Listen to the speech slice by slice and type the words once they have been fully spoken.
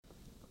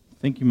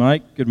Thank you,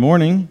 Mike. Good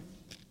morning.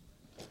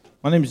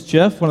 My name is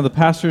Jeff, one of the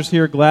pastors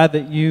here. Glad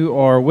that you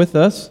are with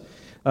us.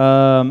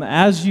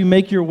 As you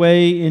make your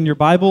way in your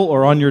Bible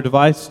or on your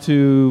device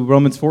to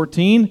Romans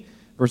 14,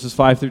 verses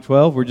 5 through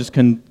 12, we're just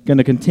going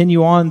to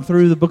continue on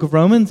through the book of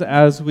Romans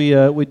as we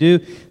do.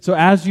 So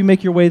as you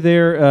make your way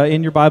there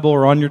in your Bible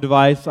or on your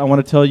device, I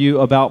want to tell you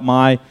about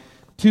my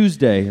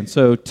Tuesday. And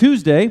so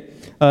Tuesday,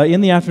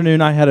 in the afternoon,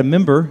 I had a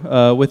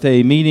member with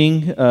a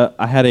meeting.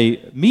 I had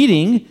a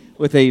meeting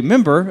with a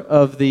member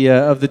of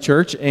the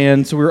church,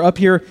 and so we were up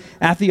here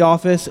at the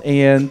office,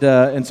 and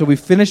so we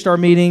finished our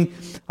meeting.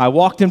 I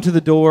walked him to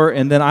the door,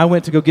 and then I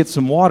went to go get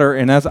some water,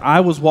 and as I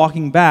was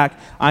walking back,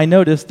 I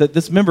noticed that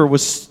this member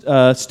was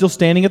still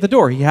standing at the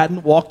door. He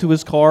hadn't walked to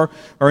his car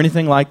or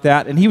anything like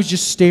that, and he was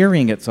just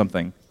staring at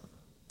something.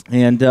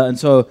 And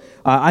so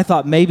I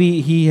thought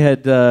maybe he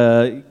had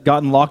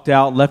gotten locked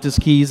out, left his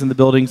keys in the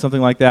building,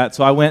 something like that.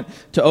 So I went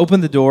to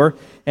open the door,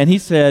 and he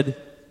said,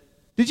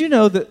 "Did you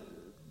know that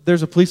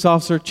there's a police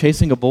officer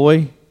chasing a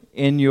boy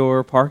in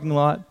your parking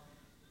lot?"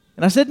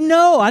 And I said,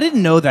 "No, I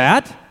didn't know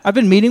that. I've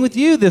been meeting with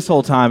you this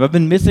whole time. I've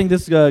been missing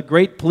this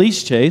great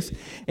police chase."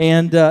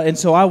 And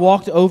so I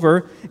walked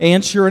over,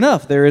 and sure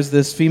enough, there is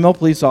this female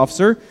police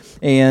officer,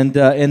 and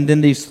then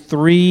these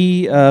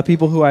three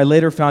people who I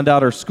later found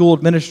out are school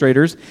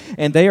administrators,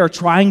 and they are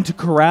trying to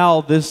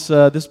corral this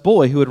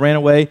boy who had ran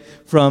away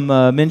from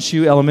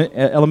Minshew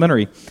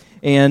Elementary.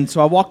 And so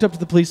I walked up to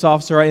the police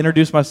officer. I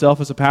introduced myself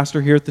as a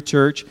pastor here at the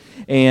church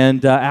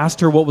and asked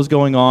her what was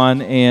going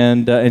on.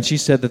 And she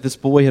said that this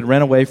boy had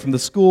ran away from the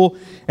school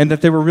and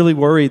that they were really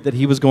worried that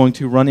he was going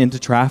to run into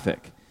traffic.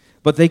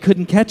 But they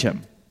couldn't catch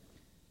him.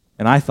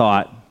 And I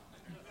thought,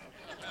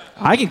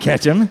 I can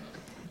catch him.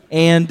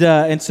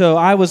 And so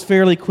I was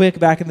fairly quick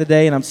back in the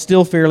day, and I'm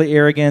still fairly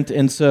arrogant.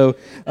 And so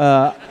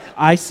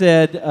I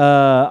said,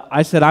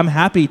 I'm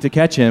happy to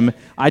catch him.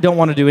 I don't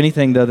want to do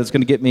anything, though, that's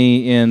going to get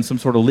me in some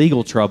sort of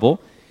legal trouble.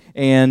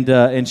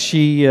 And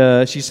she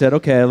said,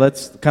 "Okay,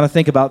 let's kind of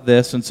think about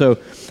this." And so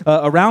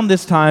around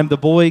this time, the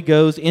boy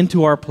goes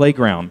into our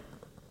playground.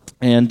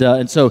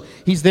 And so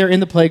he's there in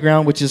the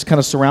playground, which is kind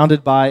of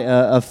surrounded by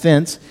a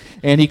fence,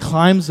 and he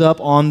climbs up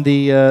on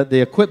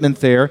the equipment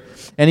there,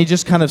 and he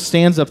just kind of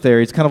stands up there.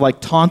 He's kind of like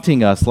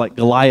taunting us, like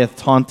Goliath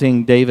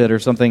taunting David or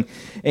something.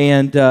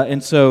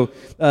 And so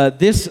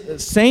this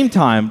same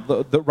time,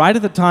 right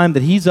at the time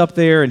that he's up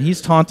there and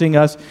he's taunting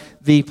us,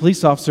 the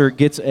police officer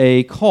gets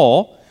a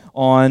call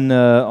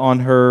on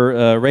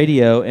her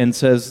radio and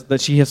says that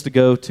she has to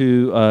go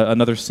to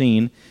another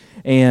scene,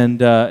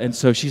 and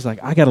so she's like,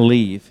 "I got to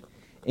leave."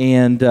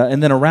 And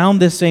then around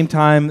this same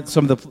time,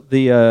 some of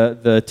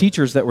the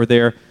teachers that were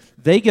there,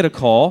 they get a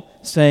call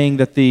saying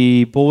that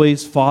the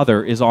boy's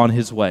father is on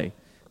his way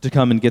to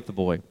come and get the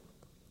boy.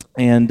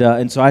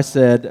 And so I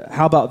said,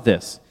 "How about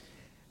this?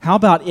 How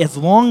about as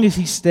long as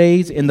he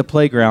stays in the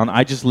playground,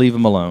 I just leave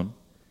him alone.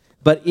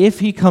 But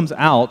if he comes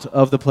out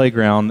of the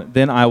playground,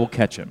 then I will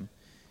catch him."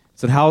 I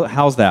said,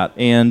 "How's that?"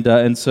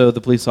 And so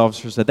the police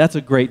officer said, "That's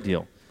a great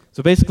deal."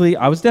 So basically,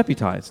 I was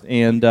deputized,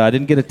 and I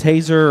didn't get a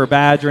taser or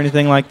badge or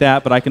anything like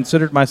that, but I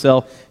considered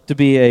myself to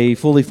be a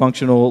fully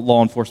functional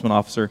law enforcement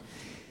officer.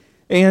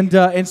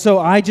 And so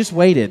I just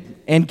waited,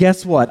 and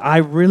guess what? I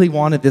really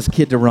wanted this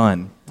kid to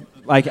run.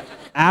 Like,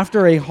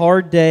 after a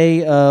hard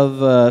day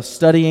of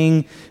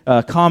studying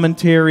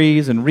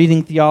commentaries and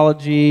reading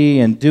theology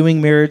and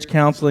doing marriage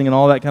counseling and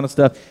all that kind of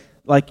stuff,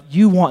 like,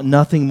 you want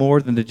nothing more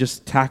than to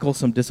just tackle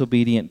some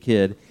disobedient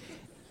kid.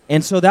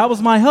 And so that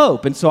was my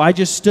hope, and so I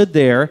just stood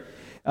there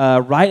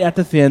right at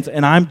the fence,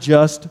 and I'm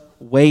just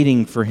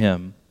waiting for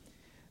him.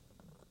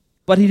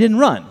 But he didn't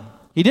run.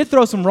 He did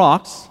throw some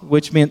rocks,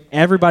 which meant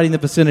everybody in the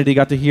vicinity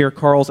got to hear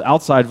Carl's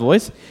outside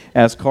voice,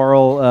 as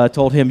Carl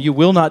told him, "You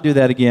will not do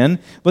that again."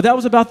 But that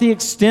was about the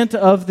extent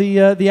of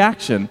the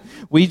action.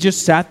 We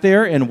just sat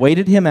there and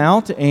waited him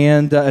out,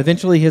 and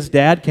eventually his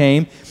dad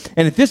came.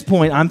 And at this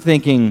point, I'm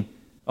thinking,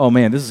 oh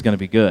man, this is going to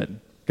be good.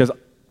 Because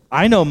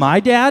I know my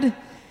dad,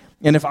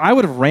 and if I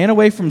would have ran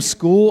away from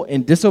school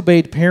and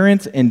disobeyed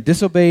parents and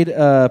disobeyed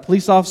a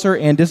police officer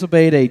and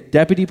disobeyed a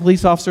deputy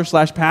police officer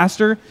 /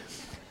 pastor,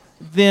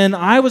 then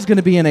I was going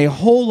to be in a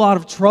whole lot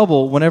of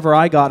trouble whenever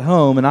I got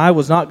home, and I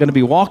was not going to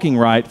be walking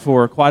right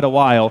for quite a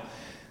while.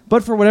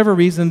 But for whatever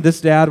reason, this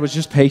dad was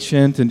just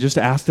patient and just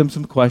asked him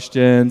some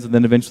questions, and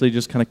then eventually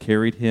just kind of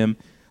carried him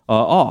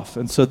off.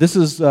 And so this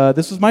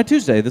is my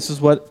Tuesday. This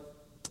is what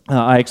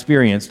I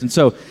experienced. And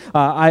so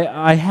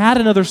I had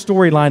another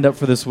story lined up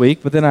for this week,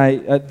 but then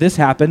this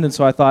happened, and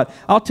so I thought,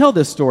 I'll tell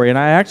this story. And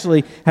I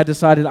actually had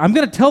decided I'm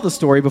going to tell the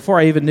story before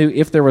I even knew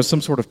if there was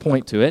some sort of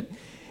point to it.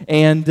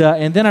 And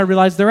then I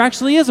realized there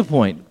actually is a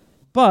point,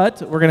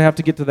 but we're going to have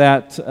to get to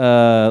that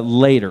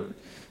later.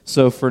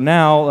 So for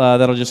now,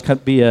 that'll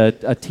just be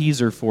a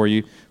teaser for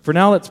you. For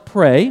now, let's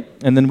pray,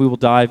 and then we will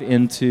dive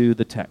into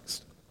the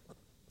text.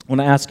 I want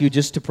to ask you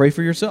just to pray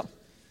for yourself.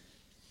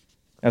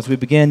 As we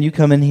begin, you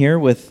come in here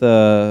with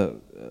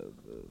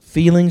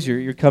feelings.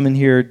 You're coming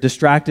here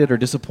distracted or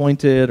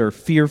disappointed or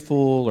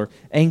fearful or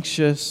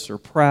anxious or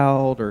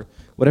proud or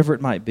whatever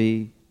it might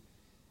be.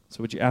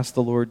 So would you ask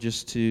the Lord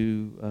just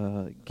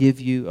to give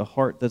you a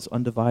heart that's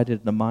undivided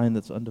and a mind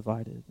that's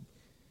undivided?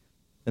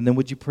 And then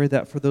would you pray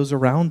that for those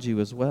around you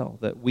as well,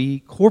 that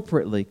we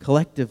corporately,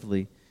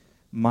 collectively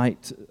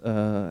might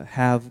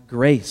have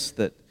grace,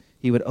 that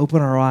He would open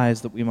our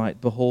eyes, that we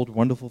might behold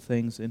wonderful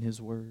things in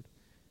His Word.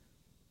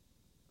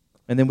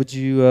 And then would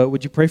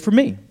you pray for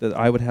me, that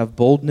I would have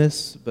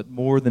boldness, but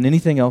more than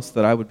anything else,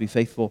 that I would be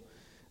faithful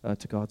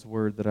to God's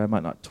Word, that I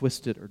might not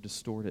twist it or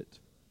distort it.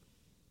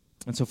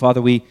 And so,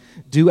 Father, we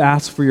do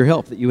ask for your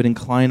help, that you would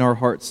incline our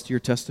hearts to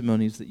your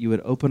testimonies, that you would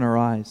open our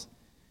eyes,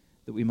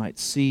 that we might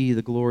see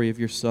the glory of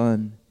your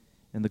Son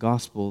and the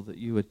gospel, that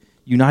you would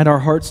unite our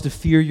hearts to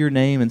fear your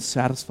name and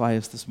satisfy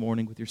us this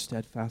morning with your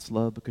steadfast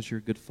love, because you're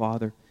a good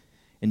Father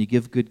and you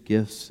give good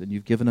gifts, and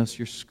you've given us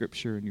your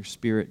Scripture and your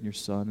Spirit and your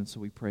Son, and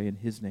so we pray in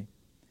His name.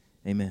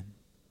 Amen.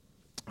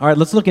 All right,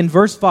 let's look in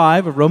verse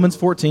 5 of Romans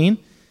 14,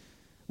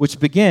 which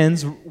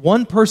begins,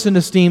 "One person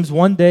esteems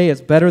one day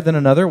as better than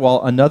another,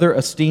 while another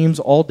esteems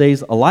all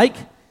days alike.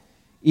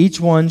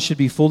 Each one should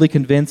be fully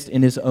convinced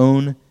in his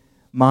own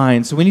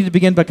mind." So we need to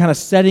begin by kind of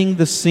setting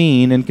the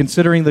scene and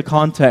considering the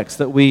context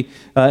that we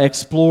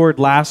explored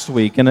last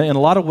week. And in a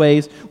lot of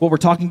ways, what we're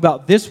talking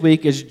about this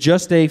week is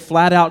just a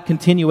flat-out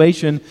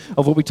continuation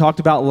of what we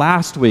talked about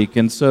last week.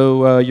 And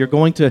so you're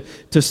going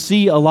to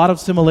see a lot of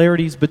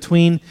similarities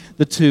between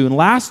the two. And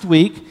last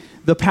week,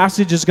 the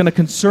passage is going to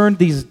concern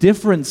these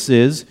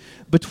differences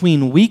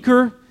between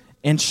weaker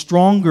and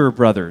stronger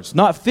brothers.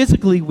 Not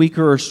physically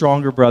weaker or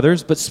stronger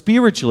brothers, but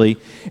spiritually.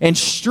 And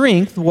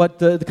strength, what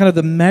the kind of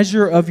the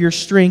measure of your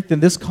strength in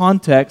this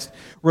context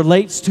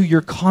relates to your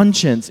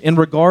conscience in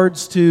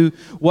regards to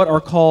what are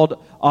called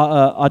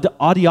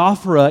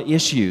adiaphora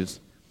issues.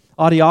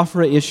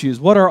 Adiaphora issues.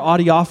 What are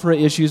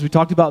adiaphora issues? We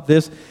talked about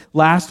this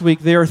last week.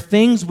 They are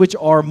things which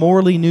are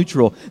morally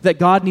neutral, that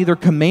God neither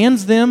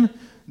commands them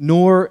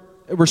nor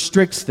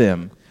restricts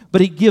them.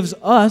 But He gives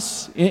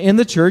us, in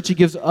the church, He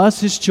gives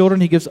us His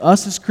children, He gives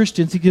us as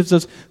Christians, He gives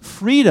us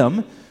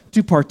freedom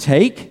to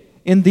partake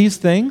in these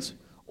things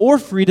or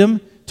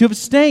freedom to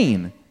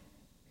abstain.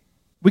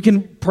 We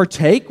can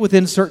partake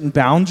within certain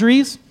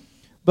boundaries,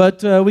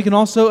 but we can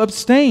also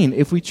abstain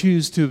if we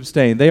choose to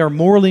abstain. They are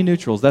morally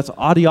neutrals. That's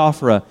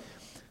adiaphora.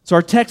 So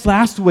our text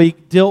last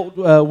week dealt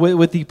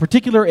with the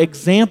particular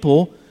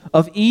example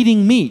of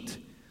eating meat.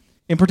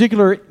 In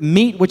particular,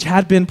 meat which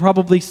had been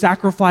probably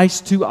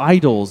sacrificed to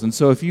idols. And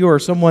so if you are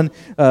someone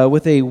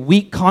with a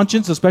weak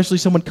conscience, especially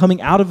someone coming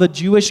out of a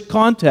Jewish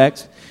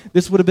context,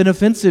 this would have been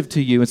offensive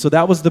to you. And so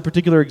that was the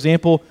particular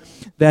example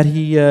that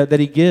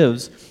he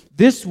gives.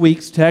 This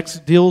week's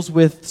text deals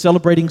with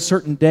celebrating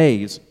certain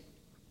days.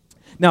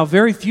 Now,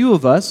 very few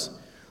of us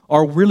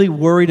are really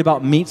worried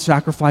about meat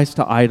sacrificed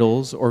to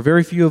idols, or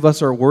very few of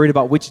us are worried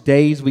about which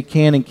days we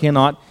can and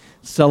cannot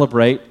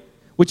celebrate.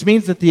 Which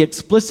means that the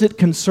explicit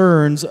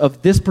concerns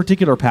of this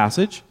particular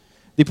passage,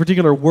 the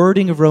particular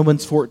wording of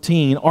Romans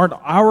 14, aren't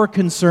our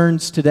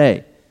concerns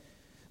today,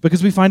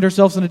 because we find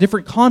ourselves in a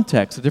different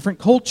context, a different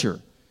culture.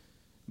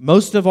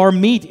 Most of our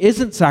meat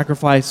isn't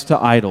sacrificed to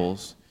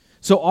idols.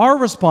 So our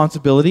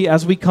responsibility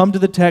as we come to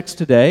the text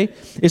today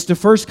is to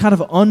first kind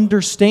of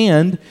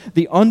understand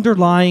the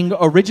underlying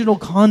original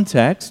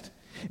context,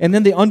 and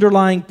then the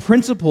underlying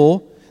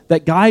principle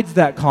that guides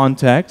that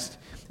context,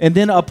 and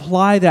then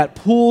apply that,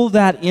 pull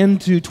that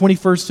into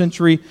 21st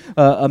century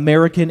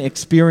American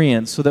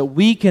experience so that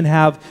we can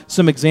have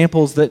some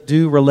examples that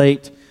do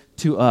relate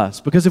to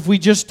us. Because if we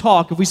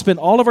spend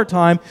all of our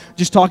time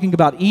just talking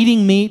about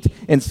eating meat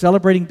and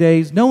celebrating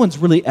days, no one's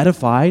really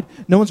edified,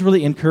 no one's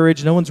really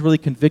encouraged, no one's really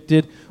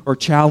convicted or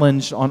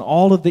challenged on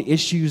all of the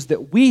issues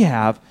that we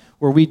have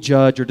where we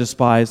judge or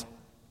despise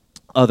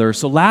others.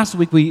 So last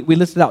week we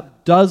listed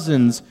out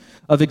dozens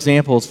of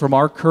examples from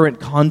our current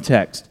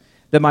context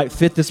that might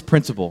fit this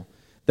principle,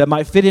 that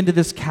might fit into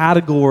this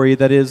category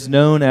that is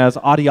known as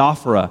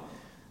adiaphora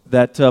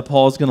that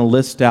Paul is going to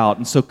list out.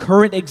 And so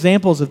current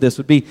examples of this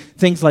would be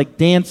things like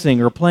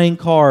dancing or playing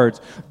cards,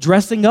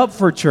 dressing up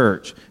for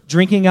church,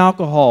 drinking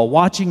alcohol,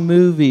 watching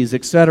movies,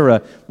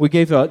 etc. We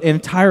gave an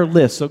entire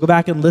list, so go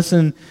back and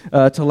listen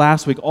to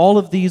last week. All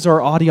of these are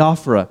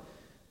adiaphora.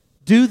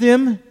 Do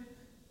them,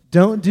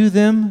 don't do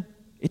them,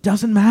 it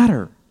doesn't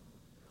matter.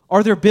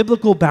 Are there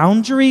biblical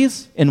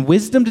boundaries and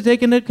wisdom to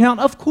take into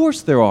account? Of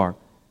course there are.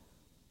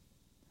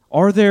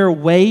 Are there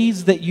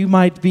ways that you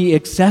might be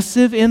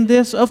excessive in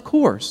this? Of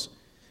course.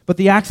 But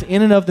the acts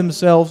in and of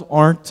themselves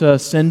aren't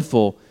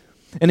sinful.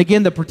 And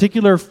again, the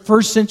particular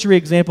first century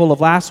example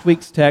of last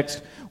week's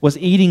text was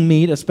eating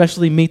meat,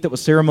 especially meat that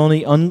was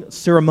ceremonially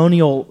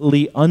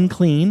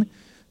unclean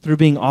through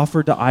being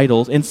offered to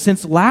idols. And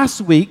since last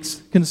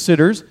week's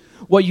considers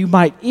what you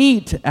might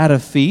eat at a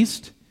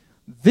feast,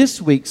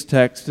 this week's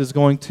text is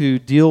going to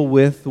deal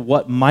with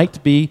what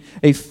might be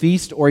a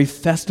feast or a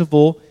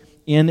festival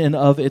in and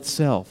of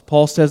itself.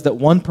 Paul says that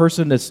one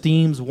person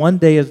esteems one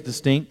day as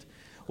distinct,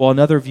 while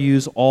another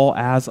views all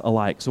as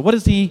alike. So what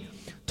is he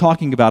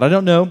talking about? I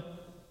don't know.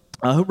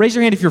 Raise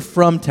your hand if you're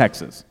from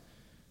Texas.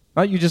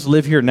 Right? You just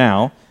live here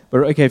now.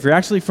 But okay, if you're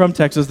actually from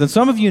Texas, then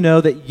some of you know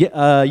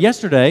that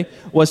yesterday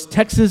was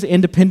Texas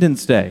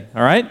Independence Day,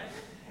 all right?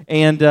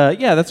 And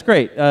yeah, that's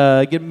great.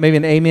 Get maybe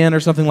an amen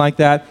or something like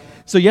that.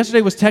 So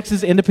yesterday was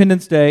Texas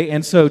Independence Day,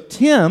 and so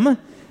Tim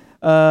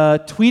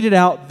tweeted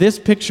out this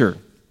picture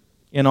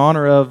in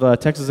honor of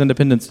Texas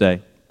Independence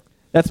Day.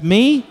 That's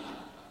me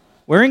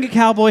wearing a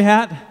cowboy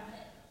hat,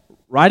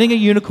 riding a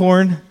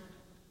unicorn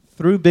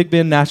through Big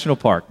Bend National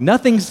Park.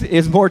 Nothing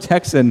is more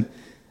Texan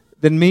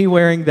than me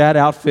wearing that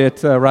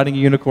outfit, riding a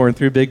unicorn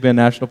through Big Bend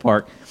National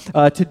Park.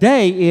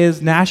 Today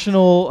is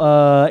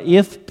National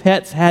If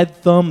Pets Had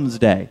Thumbs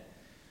Day.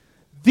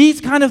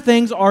 These kind of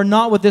things are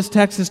not what this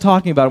text is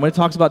talking about when it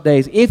talks about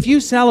days. If you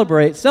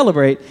celebrate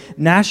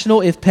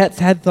National If Pets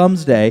Had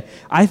Thumbs Day,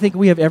 I think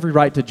we have every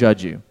right to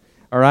judge you.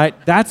 All right?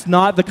 That's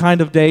not the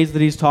kind of days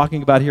that he's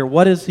talking about here.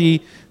 What is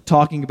he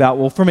talking about?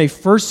 Well, from a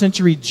first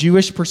century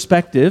Jewish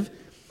perspective,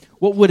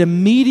 what would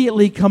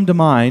immediately come to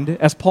mind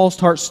as Paul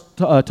starts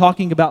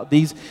talking about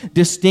these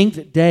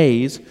distinct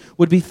days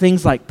would be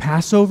things like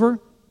Passover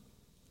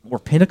or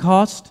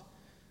Pentecost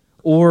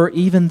or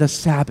even the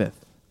Sabbath.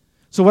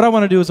 So what I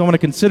want to do is I want to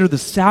consider the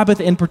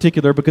Sabbath in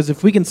particular, because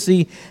if we can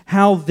see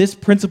how this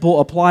principle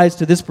applies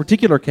to this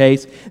particular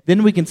case,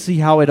 then we can see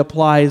how it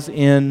applies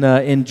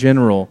in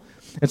general.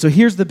 And so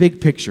here's the big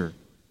picture,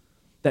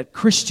 that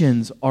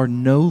Christians are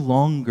no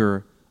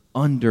longer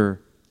under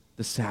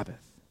the Sabbath.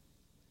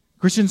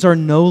 Christians are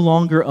no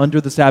longer under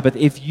the Sabbath.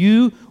 If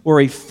you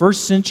were a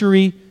first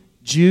century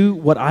Jew,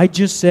 what I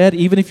just said,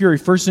 even if you're a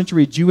first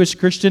century Jewish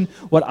Christian,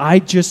 what I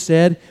just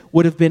said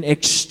would have been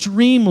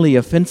extremely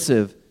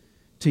offensive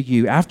to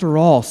you. After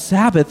all,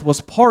 Sabbath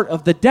was part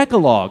of the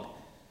Decalogue.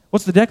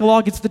 What's the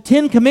Decalogue? It's the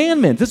 10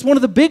 Commandments. It's one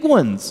of the big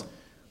ones.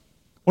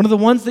 One of the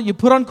ones that you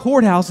put on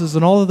courthouses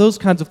and all of those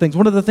kinds of things.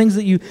 One of the things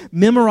that you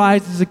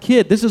memorized as a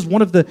kid. This is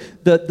one of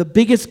the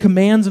biggest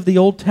commands of the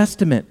Old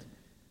Testament.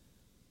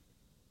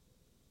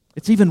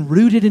 It's even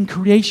rooted in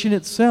creation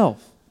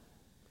itself.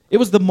 It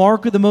was the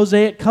mark of the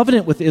Mosaic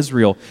covenant with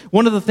Israel.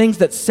 One of the things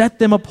that set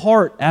them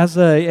apart as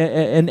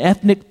an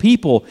ethnic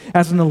people,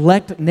 as an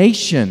elect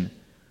nation.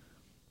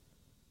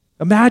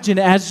 Imagine,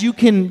 as you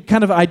can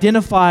kind of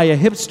identify a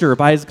hipster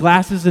by his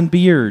glasses and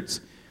beards,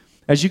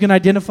 as you can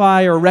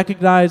identify or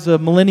recognize a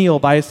millennial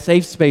by his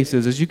safe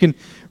spaces, as you can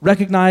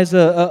recognize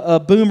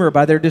a boomer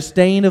by their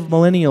disdain of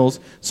millennials,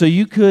 so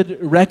you could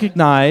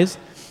recognize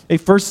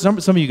some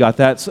of you got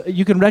that. So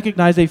you can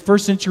recognize a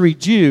first century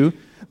Jew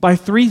by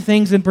three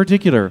things in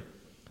particular.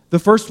 The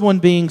first one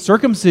being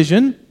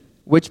circumcision,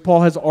 which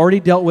Paul has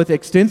already dealt with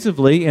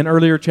extensively in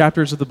earlier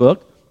chapters of the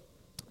book.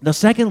 The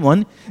second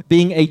one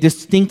being a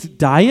distinct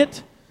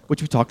diet,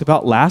 which we talked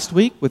about last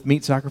week with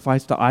meat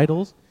sacrificed to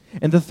idols.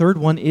 And the third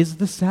one is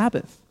the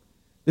Sabbath.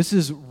 This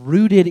is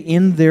rooted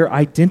in their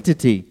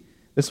identity.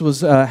 This was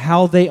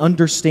how they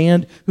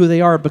understand who they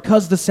are,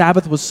 because the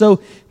Sabbath was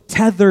so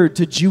tethered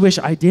to Jewish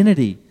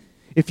identity.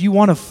 If you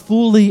want to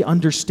fully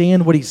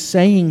understand what he's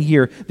saying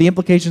here, the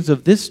implications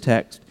of this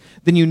text,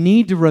 then you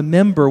need to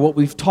remember what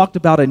we've talked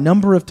about a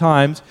number of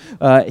times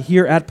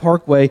here at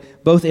Parkway,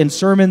 both in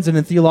sermons and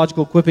in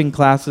theological equipping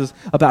classes,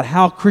 about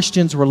how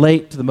Christians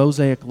relate to the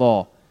Mosaic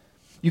Law.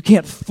 You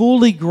can't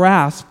fully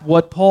grasp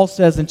what Paul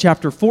says in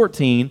chapter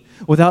 14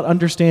 without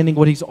understanding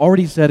what he's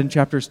already said in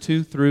chapters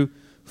 2 through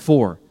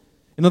 4.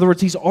 In other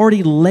words, he's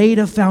already laid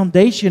a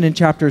foundation in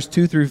chapters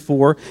 2 through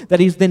 4 that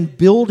he's then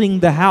building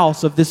the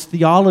house of this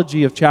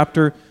theology of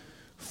chapter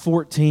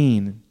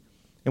 14.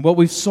 And what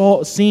we've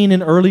seen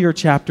in earlier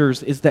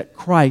chapters is that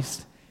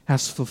Christ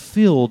has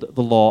fulfilled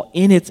the law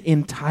in its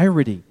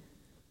entirety,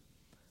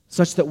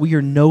 such that we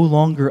are no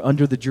longer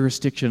under the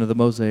jurisdiction of the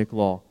Mosaic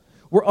Law.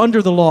 We're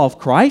under the law of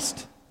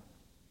Christ.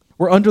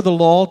 We're under the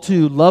law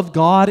to love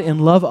God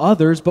and love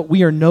others, but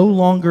we are no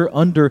longer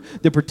under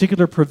the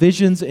particular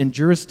provisions and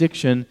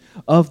jurisdiction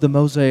of the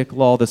Mosaic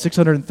Law, the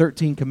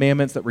 613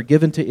 commandments that were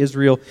given to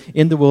Israel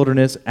in the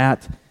wilderness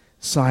at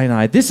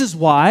Sinai. This is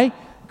why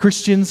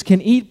Christians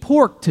can eat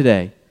pork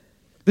today.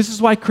 This is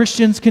why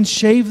Christians can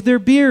shave their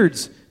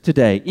beards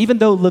today, even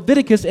though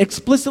Leviticus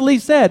explicitly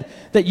said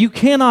that you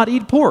cannot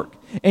eat pork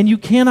and you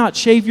cannot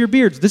shave your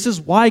beards. This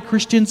is why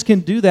Christians can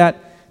do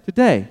that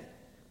today.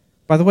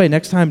 By the way,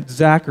 next time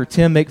Zach or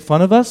Tim make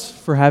fun of us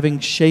for having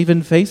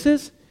shaven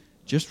faces,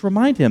 just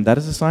remind him that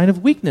is a sign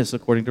of weakness,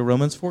 according to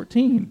Romans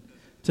 14,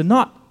 to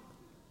not.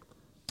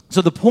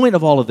 So the point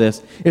of all of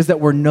this is that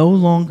we're no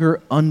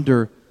longer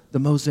under the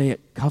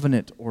Mosaic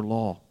covenant or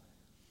law.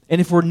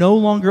 And if we're no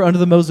longer under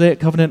the Mosaic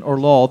covenant or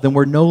law, then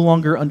we're no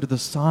longer under the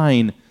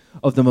sign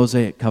of the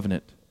Mosaic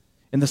covenant.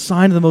 And the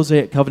sign of the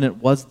Mosaic covenant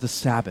was the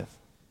Sabbath.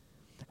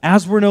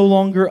 As we're no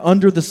longer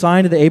under the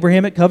sign of the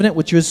Abrahamic covenant,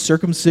 which is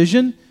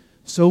circumcision,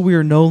 so we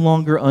are no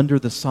longer under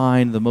the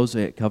sign of the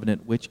Mosaic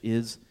covenant, which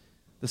is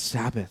the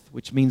Sabbath,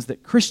 which means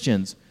that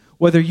Christians,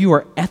 whether you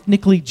are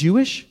ethnically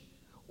Jewish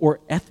or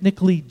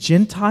ethnically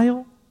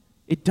Gentile,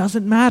 it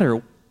doesn't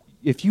matter.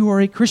 If you are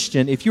a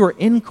Christian, if you are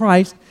in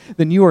Christ,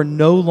 then you are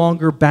no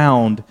longer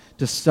bound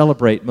to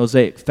celebrate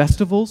Mosaic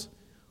festivals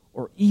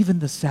or even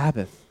the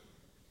Sabbath.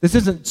 This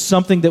isn't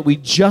something that we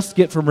just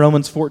get from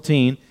Romans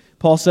 14,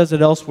 Paul says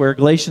it elsewhere,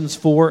 Galatians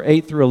 4,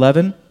 8 through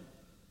 11.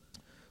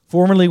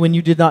 Formerly, when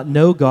you did not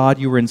know God,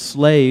 you were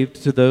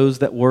enslaved to those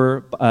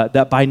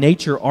that by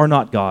nature are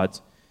not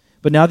gods.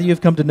 But now that you have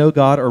come to know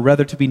God, or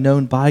rather to be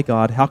known by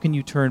God, how can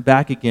you turn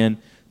back again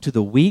to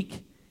the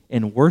weak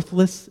and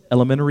worthless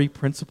elementary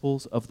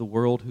principles of the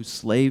world whose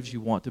slaves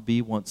you want to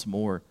be once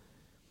more?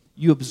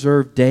 You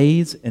observe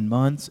days and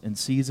months and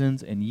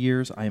seasons and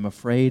years. I am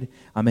afraid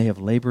I may have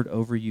labored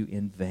over you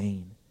in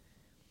vain.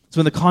 So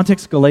in the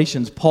context of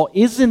Galatians, Paul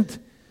isn't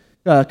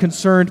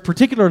concerned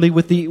particularly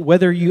with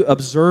whether you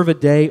observe a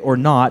day or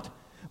not,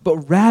 but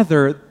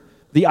rather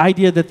the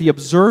idea that the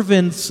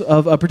observance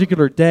of a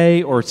particular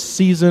day or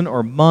season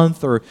or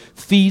month or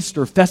feast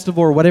or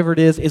festival or whatever it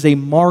is a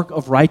mark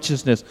of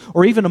righteousness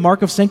or even a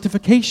mark of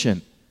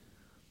sanctification.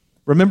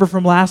 Remember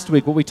from last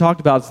week what we talked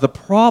about is the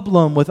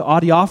problem with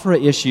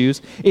adiaphora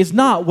issues is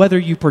not whether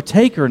you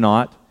partake or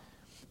not.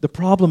 The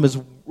problem is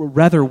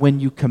rather when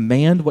you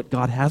command what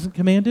God hasn't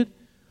commanded,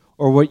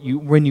 or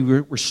when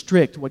you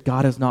restrict what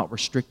God has not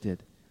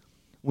restricted.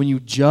 When you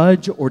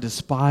judge or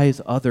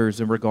despise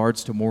others in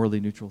regards to morally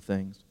neutral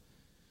things.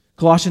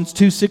 Colossians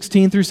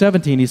 2:16 through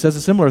 17, he says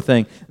a similar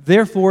thing.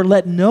 Therefore,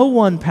 let no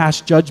one pass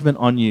judgment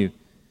on you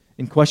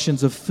in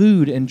questions of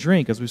food and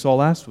drink, as we saw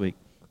last week,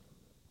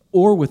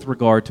 or with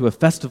regard to a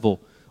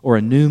festival or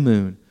a new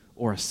moon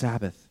or a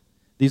Sabbath.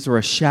 These are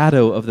a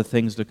shadow of the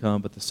things to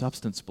come, but the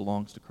substance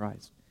belongs to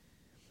Christ.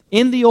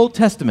 In the Old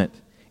Testament,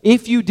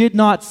 if you did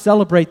not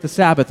celebrate the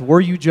Sabbath, were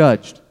you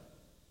judged?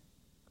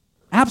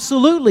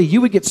 Absolutely,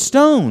 you would get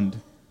stoned.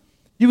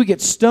 You would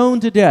get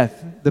stoned to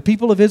death. The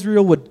people of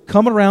Israel would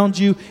come around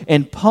you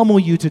and pummel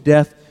you to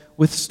death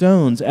with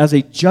stones as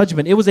a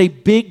judgment. It was a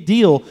big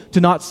deal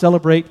to not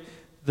celebrate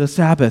the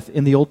Sabbath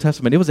in the Old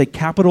Testament. It was a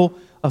capital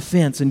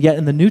offense, and yet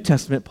in the New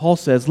Testament, Paul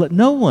says, let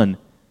no one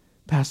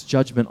pass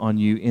judgment on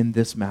you in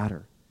this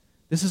matter.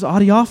 This is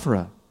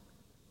adiaphora.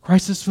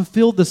 Christ has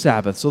fulfilled the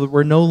Sabbath so that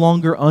we're no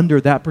longer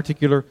under that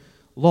particular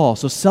law.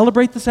 So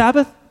celebrate the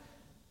Sabbath.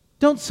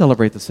 Don't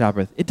celebrate the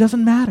Sabbath. It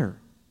doesn't matter.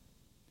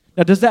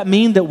 Now, does that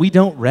mean that we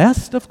don't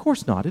rest? Of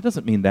course not. It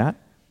doesn't mean that.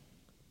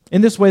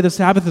 In this way, the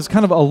Sabbath is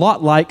kind of a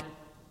lot like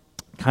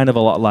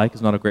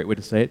is not a great way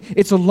to say it.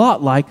 It's a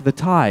lot like the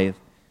tithe,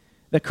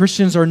 that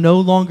Christians are no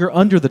longer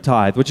under the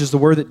tithe, which is the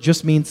word that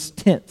just means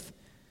tenth.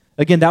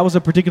 Again, that was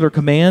a particular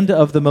command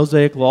of the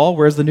Mosaic Law,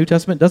 whereas the New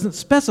Testament doesn't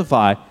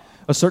specify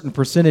a certain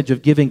percentage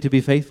of giving to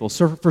be faithful.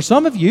 So for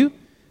some of you,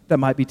 that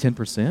might be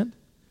 10%.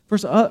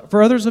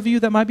 For others of you,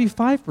 that might be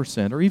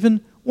 5% or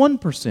even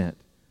 1%.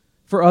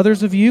 For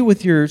others of you,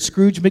 with your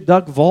Scrooge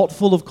McDuck vault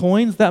full of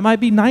coins, that might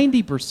be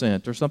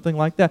 90% or something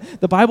like that.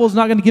 The Bible is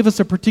not going to give us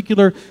a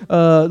particular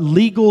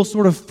legal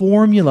sort of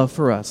formula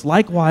for us.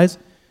 Likewise,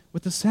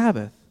 with the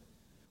Sabbath.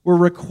 We're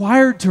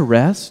required to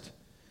rest,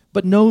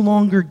 but no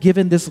longer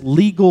given this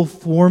legal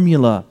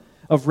formula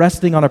of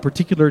resting on a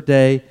particular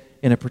day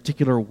in a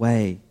particular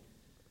way.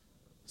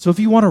 So if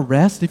you want to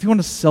rest, if you want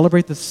to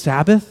celebrate the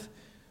Sabbath,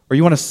 or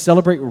you want to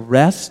celebrate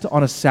rest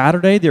on a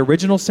Saturday, the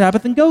original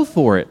Sabbath, then go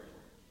for it.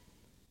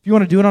 If you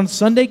want to do it on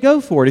Sunday,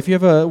 go for it. If you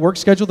have a work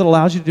schedule that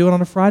allows you to do it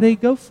on a Friday,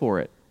 go for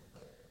it.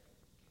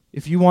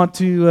 If you want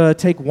to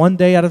take one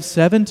day out of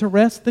 7 to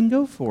rest, then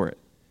go for it.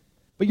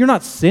 But you're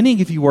not sinning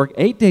if you work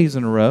 8 days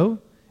in a row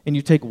and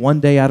you take 1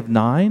 day out of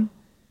 9.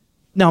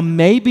 Now,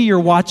 maybe you're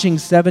watching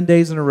 7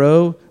 days in a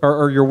row,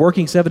 or you're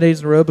working 7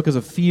 days in a row because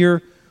of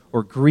fear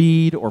or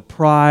greed or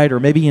pride, or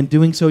maybe in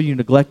doing so you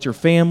neglect your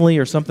family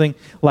or something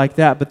like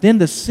that. But then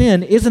the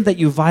sin isn't that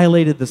you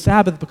violated the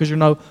Sabbath because you're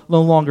no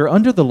longer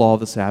under the law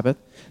of the Sabbath.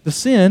 The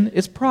sin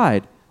is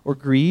pride or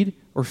greed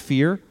or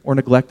fear or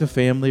neglect of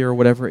family or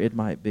whatever it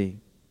might be.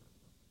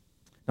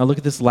 Now look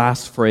at this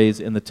last phrase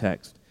in the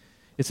text.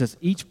 It says,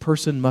 each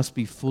person must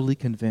be fully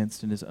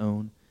convinced in his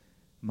own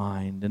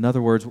mind. In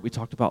other words, what we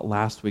talked about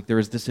last week, there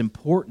is this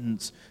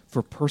importance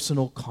for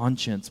personal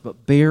conscience,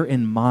 but bear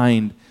in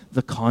mind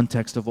the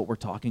context of what we're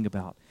talking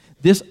about.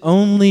 This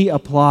only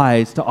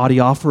applies to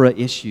adiaphora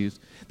issues.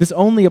 This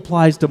only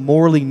applies to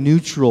morally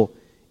neutral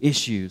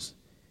issues.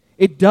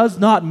 It does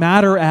not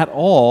matter at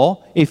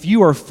all if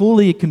you are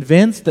fully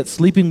convinced that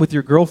sleeping with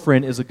your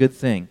girlfriend is a good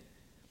thing.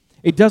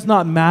 It does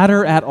not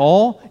matter at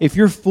all if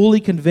you're fully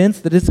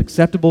convinced that it's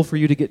acceptable for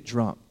you to get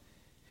drunk.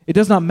 It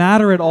does not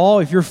matter at all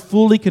if you're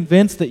fully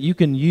convinced that you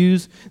can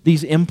use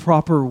these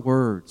improper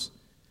words.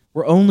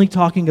 We're only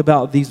talking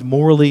about these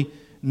morally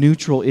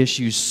neutral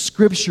issues.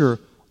 Scripture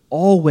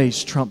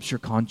always trumps your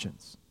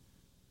conscience.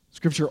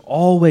 Scripture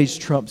always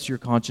trumps your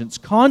conscience.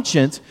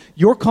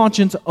 Your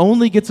conscience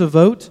only gets a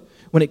vote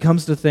when it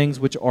comes to things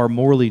which are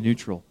morally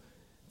neutral,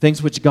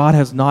 things which God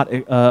has not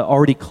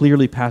already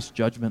clearly passed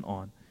judgment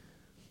on.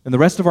 And the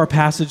rest of our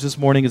passage this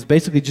morning is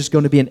basically just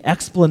going to be an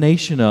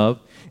explanation of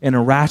and a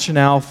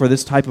rationale for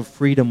this type of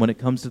freedom when it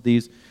comes to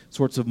these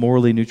sorts of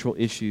morally neutral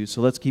issues.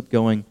 So let's keep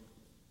going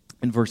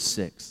in verse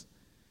 6.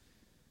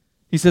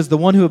 He says, the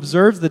one who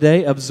observes the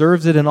day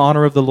observes it in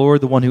honor of the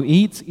Lord. The one who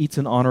eats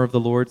in honor of the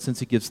Lord, since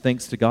he gives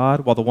thanks to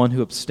God, while the one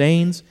who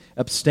abstains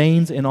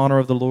in honor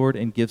of the Lord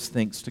and gives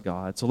thanks to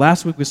God. So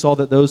last week we saw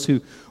that those who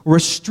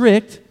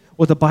restrict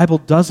what the Bible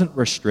doesn't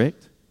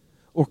restrict,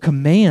 or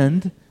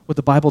command what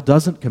the Bible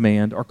doesn't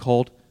command, are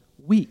called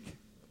weak.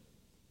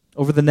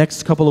 Over the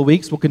next couple of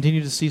weeks, we'll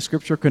continue to see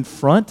Scripture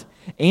confront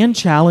and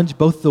challenge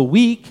both the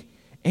weak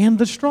and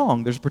the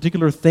strong. There's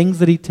particular things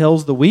that he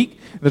tells the weak,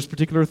 and there's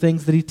particular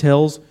things that he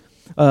tells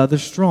the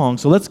strong.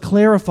 So let's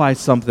clarify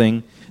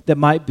something that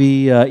might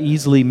be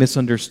easily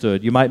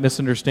misunderstood. You might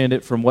misunderstand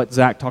it from what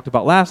Zach talked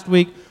about last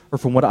week or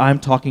from what I'm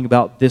talking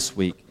about this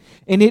week.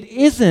 And it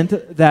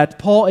isn't that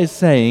Paul is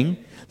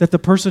saying that the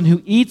person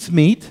who eats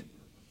meat,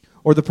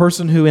 or the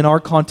person who in our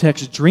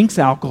context drinks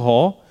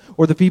alcohol,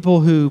 or the people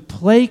who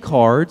play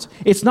cards,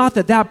 it's not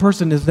that that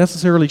person is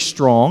necessarily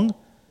strong,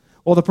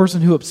 or the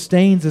person who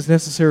abstains is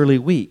necessarily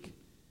weak.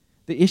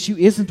 The issue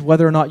isn't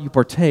whether or not you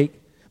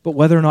partake, but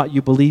whether or not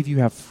you believe you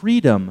have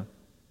freedom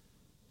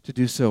to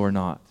do so or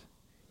not.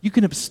 You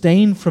can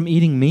abstain from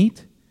eating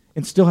meat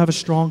and still have a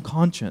strong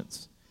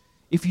conscience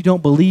if you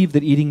don't believe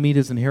that eating meat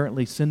is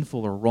inherently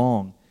sinful or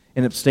wrong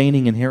and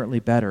abstaining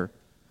inherently better.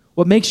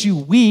 What makes you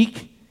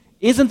weak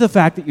isn't the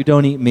fact that you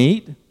don't eat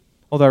meat,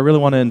 although I really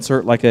want to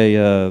insert like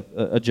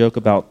a joke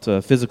about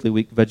physically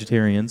weak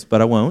vegetarians,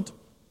 but I won't.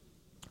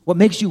 What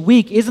makes you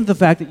weak isn't the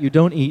fact that you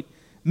don't eat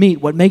meat.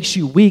 What makes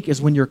you weak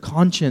is when your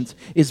conscience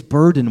is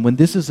burdened, when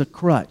this is a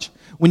crutch,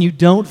 when you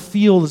don't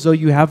feel as though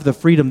you have the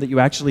freedom that you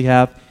actually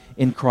have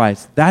in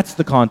Christ. That's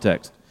the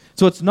context.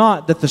 So it's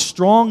not that the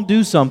strong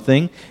do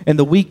something and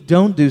the weak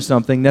don't do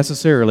something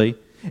necessarily.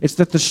 It's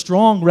that the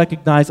strong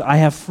recognize I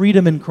have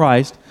freedom in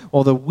Christ,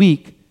 while the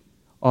weak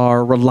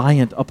are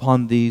reliant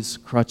upon these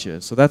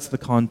crutches. So that's the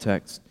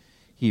context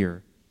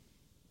here.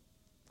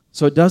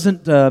 So it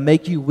doesn't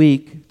make you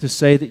weak to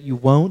say that you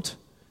won't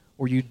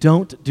or you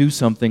don't do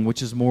something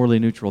which is morally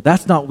neutral.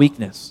 That's not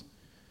weakness.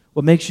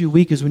 What makes you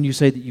weak is when you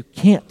say that you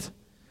can't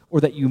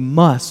or that you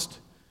must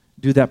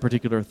do that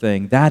particular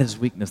thing. That is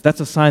weakness.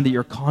 That's a sign that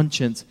your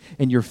conscience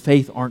and your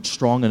faith aren't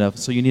strong enough,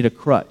 so you need a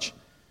crutch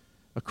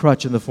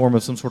in the form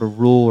of some sort of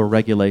rule or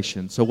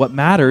regulation. So what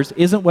matters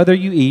isn't whether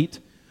you eat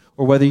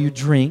or whether you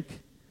drink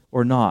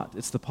or not.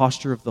 It's the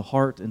posture of the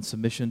heart and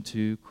submission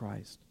to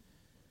Christ.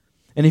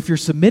 And if you're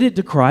submitted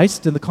to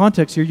Christ, in the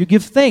context here, you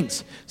give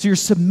thanks. So you're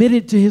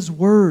submitted to His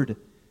Word,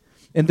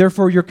 and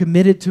therefore you're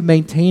committed to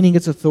maintaining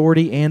its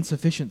authority and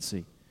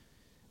sufficiency.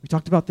 We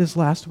talked about this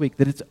last week,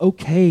 that it's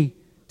okay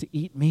to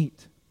eat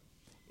meat.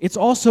 It's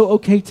also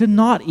okay to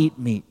not eat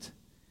meat.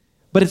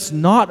 But it's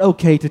not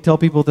okay to tell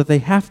people that they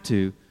have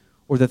to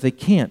or that they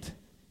can't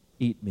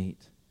eat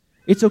meat.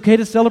 It's okay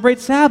to celebrate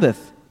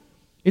Sabbath.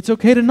 It's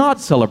okay to not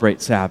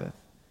celebrate Sabbath.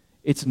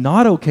 It's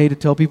not okay to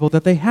tell people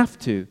that they have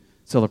to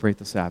celebrate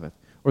the Sabbath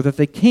or that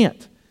they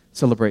can't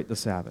celebrate the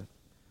Sabbath.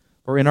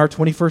 Or in our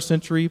 21st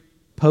century,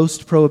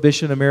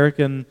 post-prohibition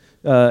American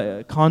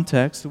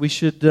context, we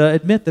should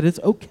admit that it's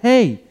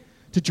okay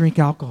to drink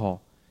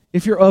alcohol.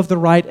 If you're of the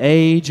right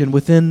age and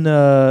within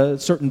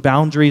certain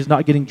boundaries,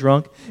 not getting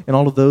drunk and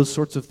all of those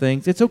sorts of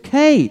things, it's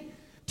okay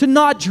to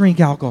not drink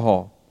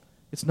alcohol.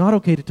 It's not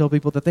okay to tell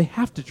people that they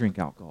have to drink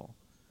alcohol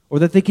or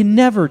that they can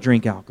never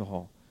drink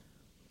alcohol.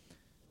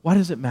 Why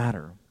does it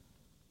matter?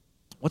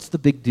 What's the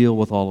big deal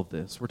with all of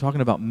this? We're talking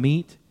about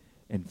meat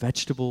and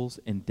vegetables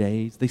and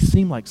days. They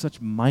seem like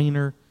such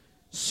minor,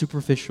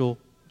 superficial,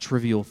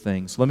 trivial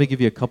things. So let me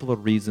give you a couple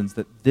of reasons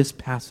that this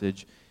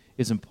passage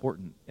is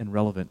important and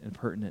relevant and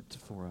pertinent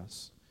for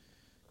us.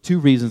 Two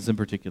reasons in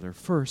particular.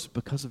 First,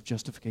 because of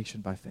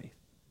justification by faith.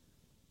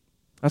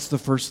 That's the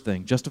first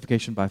thing,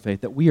 justification by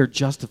faith, that we are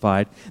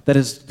justified, that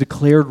is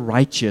declared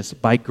righteous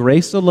by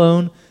grace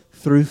alone,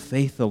 through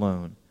faith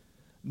alone,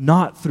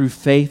 not through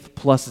faith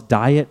plus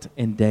diet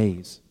and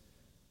days.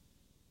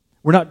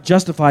 We're not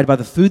justified by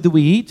the food that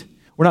we eat.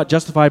 We're not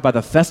justified by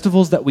the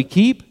festivals that we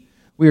keep.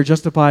 We are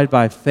justified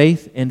by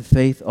faith and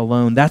faith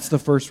alone. That's the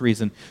first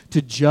reason.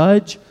 To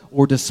judge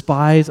or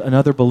despise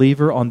another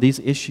believer on these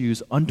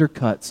issues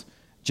undercuts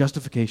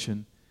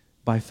justification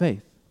by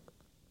faith.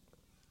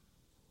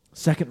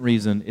 Second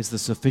reason is the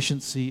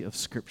sufficiency of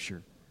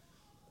Scripture.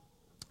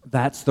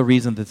 That's the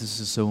reason that this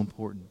is so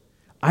important.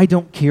 I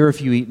don't care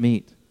if you eat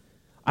meat.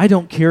 I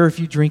don't care if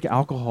you drink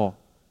alcohol.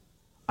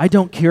 I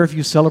don't care if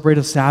you celebrate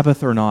a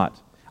Sabbath or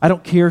not. I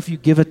don't care if you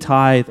give a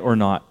tithe or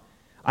not.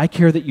 I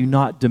care that you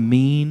not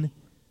demean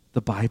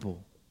the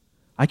Bible.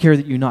 I care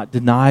that you not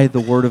deny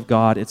the Word of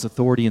God, its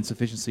authority and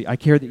sufficiency. I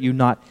care that you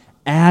not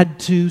add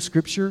to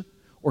Scripture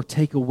or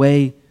take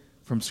away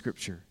from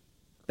Scripture.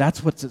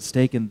 That's what's at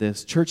stake in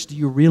this. Church, do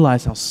you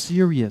realize how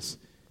serious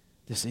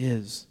this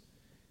is?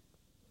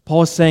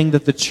 Paul is saying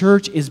that the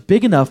church is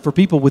big enough for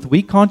people with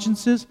weak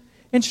consciences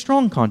and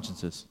strong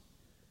consciences.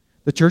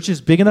 The church is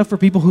big enough for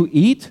people who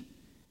eat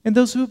and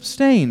those who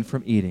abstain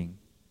from eating.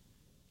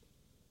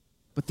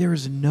 But there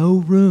is no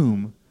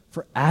room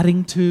for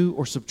adding to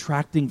or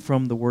subtracting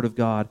from the Word of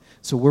God.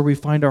 So where we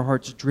find our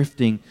hearts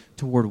drifting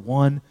toward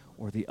one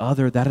or the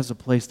other, that is a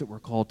place that we're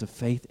called to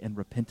faith and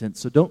repentance.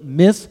 So don't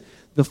miss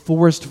the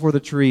forest for the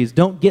trees.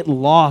 Don't get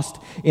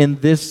lost in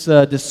this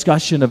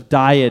discussion of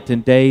diet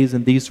and days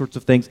and these sorts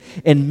of things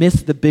and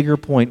miss the bigger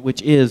point,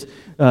 which is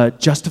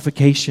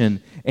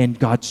justification and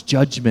God's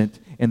judgment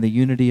and the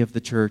unity of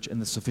the church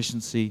and the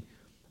sufficiency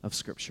of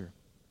Scripture.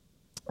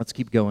 Let's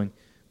keep going.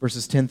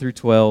 Verses 10 through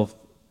 12.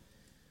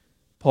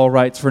 Paul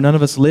writes, "For none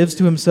of us lives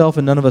to himself,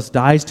 and none of us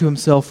dies to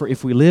himself. For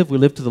if we live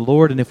to the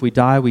Lord, and if we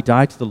die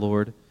to the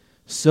Lord.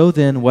 So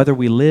then, whether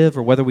we live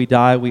or whether we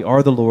die, we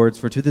are the Lord's.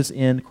 For to this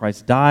end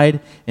Christ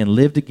died and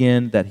lived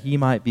again, that he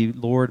might be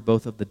Lord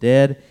both of the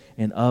dead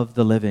and of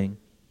the living."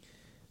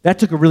 That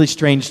took a really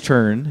strange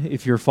turn,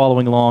 if you're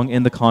following along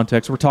in the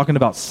context. We're talking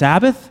about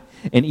Sabbath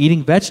and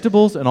eating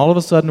vegetables, and all of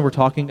a sudden we're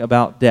talking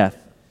about death.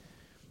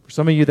 For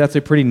some of you, that's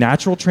a pretty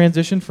natural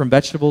transition from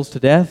vegetables to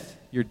death.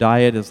 Your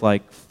diet is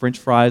like French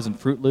fries and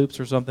Fruit Loops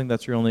or something.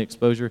 That's your only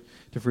exposure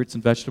to fruits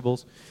and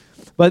vegetables.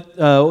 But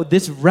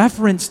this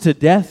reference to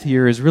death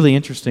here is really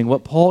interesting.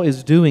 What Paul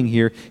is doing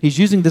here, he's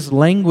using this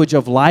language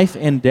of life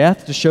and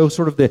death to show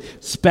sort of the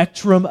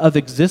spectrum of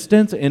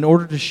existence in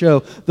order to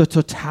show the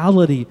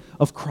totality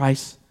of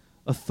Christ's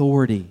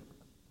authority.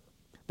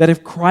 That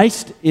if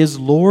Christ is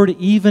Lord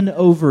even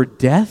over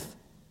death,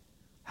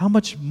 how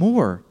much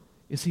more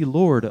is he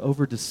Lord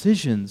over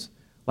decisions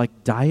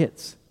like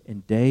diets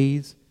and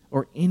days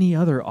or any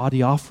other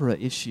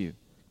adiaphora issue?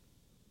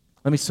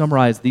 Let me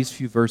summarize these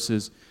few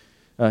verses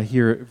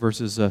here,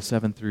 verses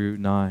 7 through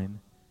 9.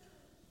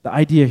 The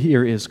idea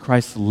here is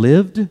Christ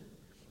lived,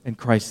 and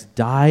Christ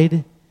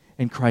died,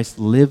 and Christ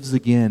lives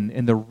again.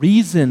 And the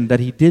reason that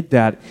he did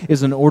that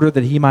is in order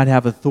that he might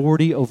have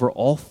authority over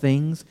all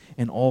things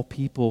and all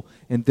people.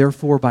 And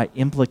therefore, by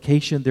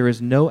implication, there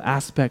is no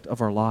aspect of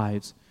our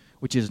lives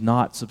which is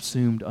not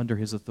subsumed under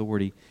his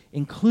authority,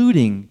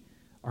 including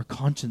our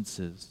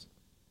consciences.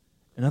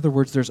 In other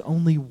words, there's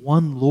only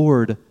one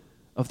Lord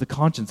of the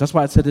conscience. That's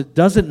why it said it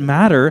doesn't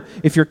matter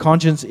if your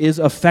conscience is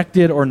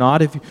affected or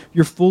not, if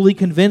you're fully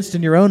convinced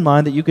in your own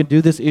mind that you can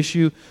do this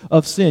issue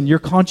of sin. Your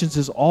conscience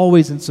is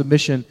always in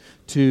submission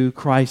to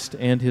Christ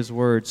and his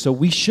word. So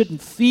we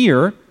shouldn't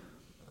fear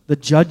the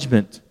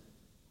judgment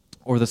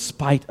or the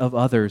spite of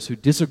others who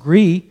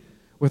disagree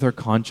with our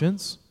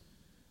conscience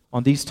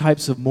on these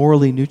types of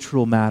morally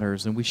neutral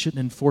matters, and we shouldn't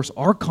enforce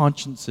our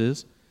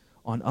consciences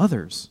on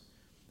others,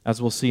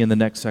 as we'll see in the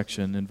next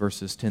section in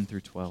verses 10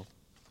 through 12.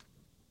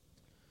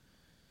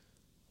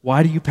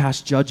 Why do you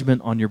pass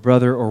judgment on your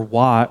brother,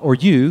 why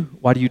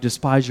do you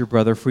despise your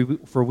brother?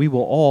 For we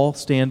will all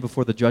stand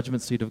before the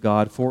judgment seat of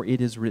God, for it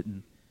is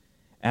written,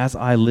 "As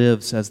I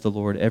live, says the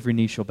Lord, every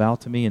knee shall bow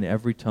to me, and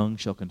every tongue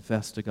shall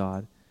confess to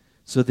God."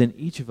 So then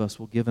each of us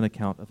will give an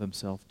account of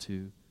himself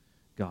to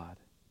God.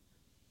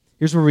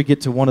 Here's where we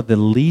get to one of the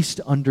least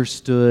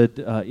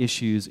understood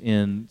issues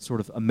in sort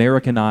of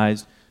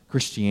Americanized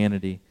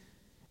Christianity,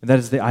 and that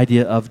is the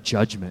idea of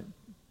judgment.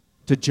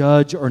 To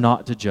judge or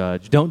not to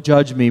judge. Don't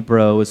judge me,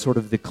 bro, is sort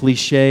of the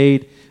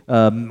cliched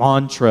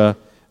mantra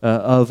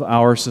of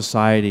our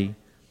society.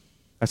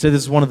 I say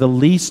this is one of the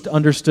least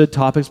understood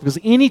topics because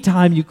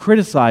anytime you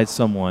criticize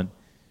someone,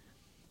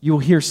 you will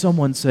hear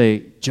someone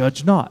say,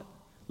 "Judge not,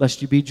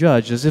 lest you be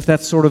judged," as if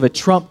that's sort of a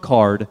trump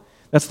card.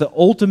 That's the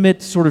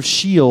ultimate sort of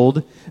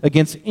shield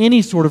against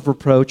any sort of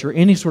reproach or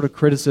any sort of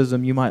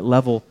criticism you might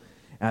level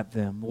at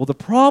them. Well, the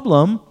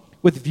problem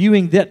with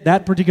viewing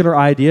that particular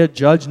idea,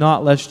 "judge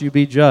not lest you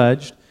be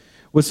judged,"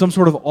 with some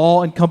sort of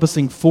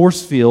all-encompassing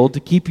force field to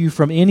keep you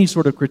from any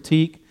sort of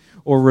critique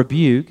or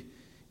rebuke,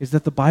 is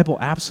that the Bible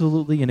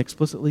absolutely and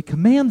explicitly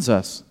commands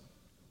us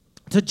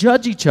to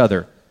judge each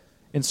other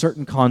in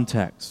certain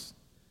contexts.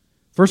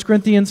 1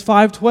 Corinthians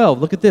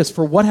 5:12, look at this.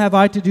 "For what have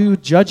I to do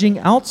with judging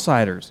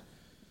outsiders?"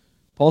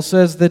 Paul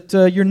says that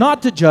you're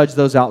not to judge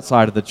those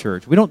outside of the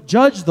church. We don't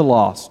judge the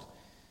lost.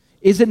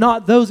 Is it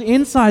not those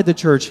inside the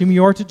church whom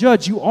you are to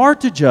judge? You are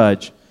to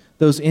judge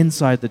those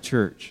inside the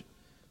church.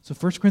 So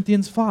 1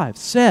 Corinthians 5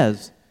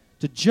 says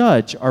to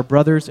judge our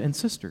brothers and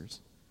sisters.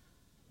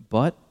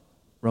 But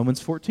Romans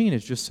 14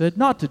 has just said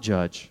not to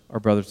judge our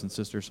brothers and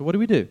sisters. So what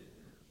do? Do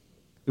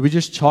we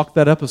just chalk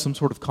that up as some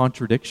sort of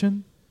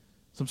contradiction?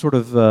 Some sort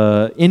of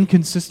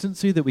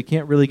inconsistency that we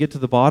can't really get to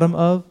the bottom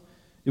of?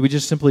 Do we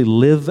just simply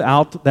live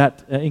out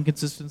that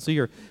inconsistency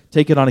or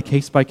take it on a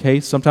case by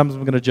case? Sometimes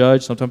I'm going to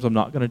judge, sometimes I'm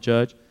not going to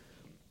judge.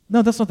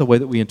 No, that's not the way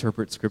that we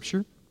interpret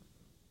Scripture.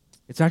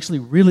 It's actually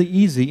really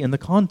easy in the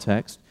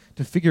context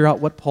to figure out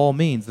what Paul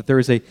means, that there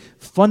is a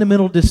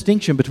fundamental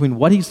distinction between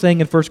what he's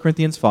saying in 1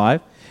 Corinthians 5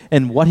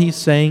 and what he's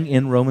saying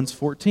in Romans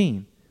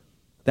 14.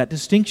 That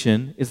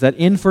distinction is that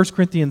in 1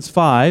 Corinthians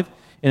 5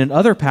 and in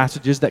other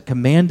passages that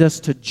command us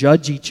to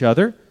judge each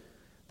other,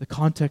 the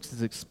context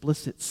is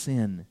explicit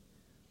sin.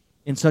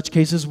 In such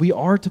cases, we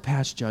are to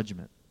pass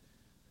judgment.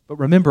 But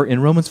remember,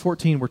 in Romans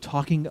 14, we're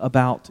talking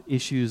about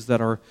issues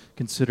that are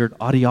considered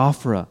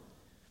adiaphora.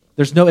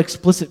 There's no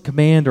explicit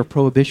command or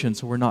prohibition,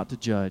 so we're not to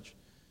judge.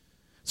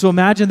 So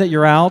imagine that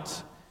you're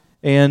out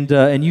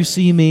and you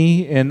see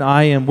me, and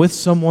I am with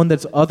someone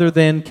that's other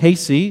than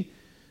Casey,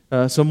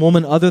 some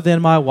woman other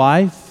than my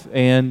wife,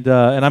 and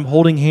I'm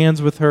holding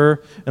hands with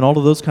her and all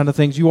of those kind of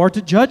things. You are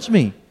to judge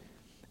me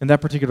in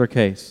that particular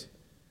case.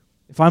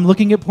 If I'm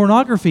looking at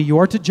pornography, you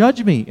are to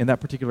judge me in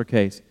that particular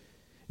case.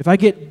 If I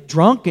get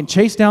drunk and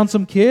chase down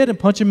some kid and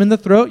punch him in the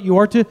throat, you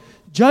are to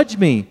judge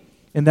me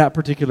in that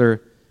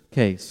particular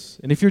case.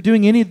 And if you're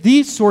doing any of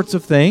these sorts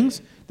of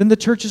things, then the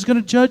church is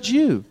going to judge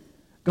you.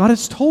 God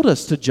has told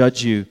us to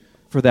judge you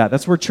for that.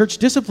 That's where church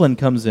discipline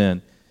comes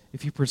in,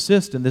 if you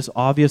persist in this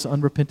obvious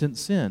unrepentant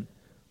sin.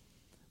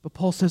 But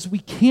Paul says we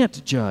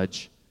can't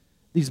judge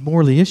these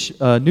morally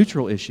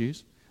neutral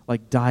issues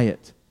like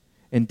diet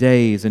and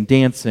days and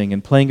dancing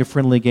and playing a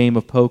friendly game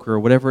of poker or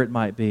whatever it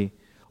might be.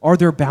 Are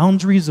there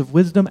boundaries of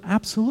wisdom?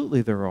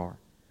 Absolutely there are.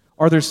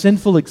 Are there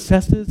sinful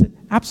excesses?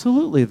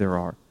 Absolutely there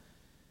are.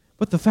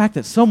 But the fact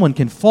that someone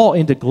can fall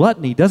into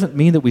gluttony doesn't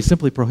mean that we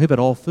simply prohibit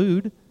all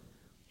food.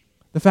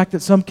 The fact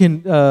that some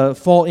can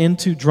fall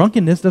into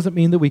drunkenness doesn't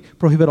mean that we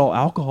prohibit all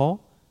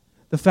alcohol.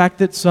 The fact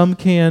that some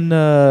can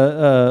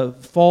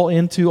fall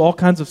into all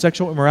kinds of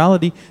sexual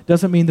immorality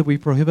doesn't mean that we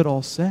prohibit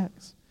all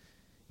sex.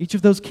 Each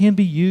of those can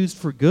be used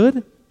for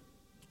good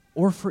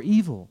or for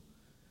evil.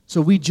 So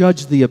we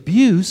judge the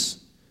abuse,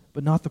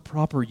 but not the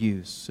proper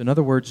use. In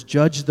other words,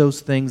 judge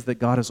those things that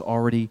God has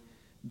already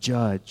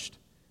judged,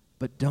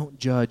 but don't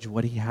judge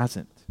what He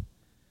hasn't.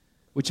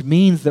 Which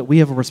means that we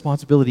have a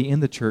responsibility in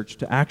the church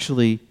to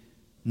actually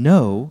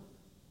know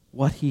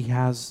what He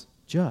has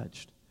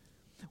judged.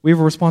 We have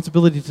a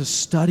responsibility to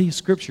study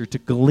Scripture, to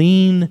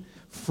glean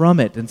from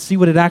it and see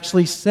what it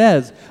actually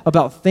says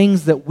about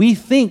things that we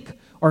think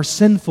are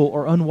sinful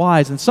or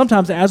unwise. And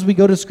sometimes as we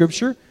go to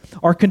Scripture,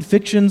 our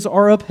convictions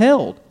are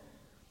upheld.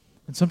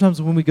 And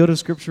sometimes when we go to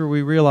Scripture,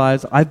 we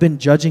realize, I've been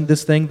judging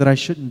this thing that I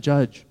shouldn't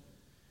judge.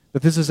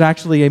 That this is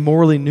actually a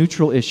morally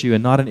neutral issue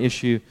and not an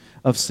issue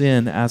of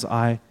sin as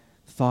I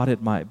thought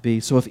it might be.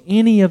 So if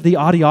any of the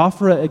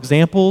adiaphora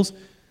examples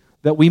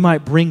that we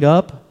might bring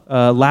up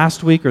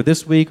last week or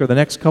this week or the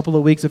next couple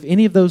of weeks, if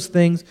any of those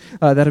things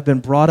that have been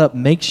brought up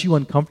makes you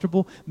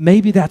uncomfortable,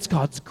 maybe that's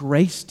God's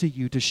grace to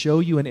you to show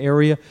you an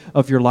area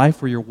of your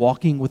life where you're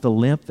walking with a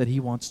limp that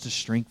He wants to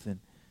strengthen.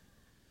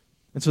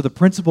 And so the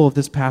principle of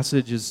this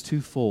passage is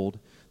twofold.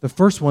 The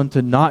first one,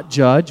 to not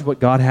judge what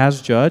God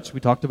has judged. We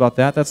talked about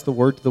that. That's the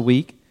word to the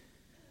weak.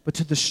 But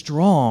to the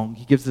strong,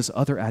 He gives this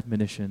other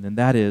admonition, and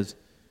that is,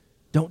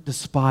 don't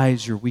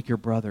despise your weaker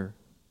brother.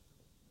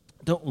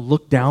 Don't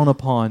look down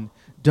upon,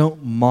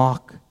 don't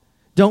mock,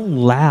 don't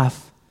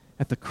laugh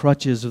at the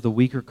crutches of the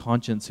weaker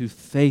conscience whose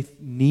faith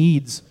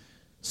needs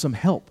some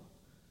help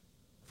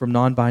from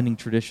non-binding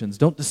traditions.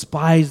 Don't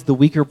despise the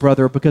weaker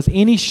brother, because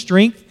any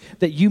strength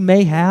that you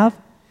may have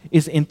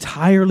is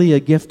entirely a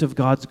gift of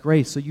God's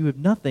grace, so you have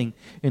nothing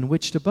in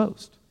which to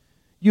boast.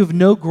 You have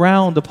no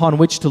ground upon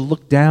which to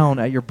look down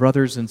at your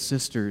brothers and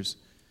sisters.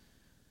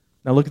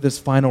 Now look at this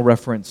final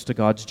reference to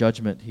God's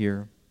judgment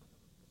here.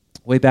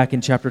 Way back in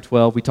chapter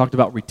 12, we talked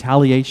about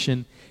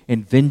retaliation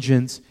and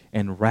vengeance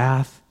and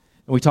wrath.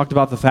 And we talked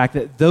about the fact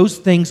that those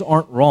things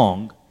aren't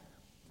wrong.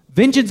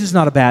 Vengeance is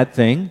not a bad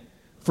thing.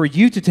 For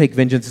you to take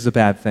vengeance is a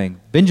bad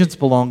thing. Vengeance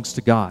belongs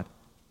to God.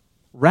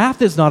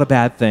 Wrath is not a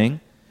bad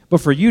thing. But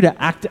for you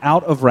to act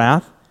out of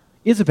wrath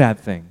is a bad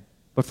thing.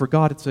 But for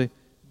God, it's a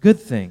good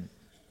thing.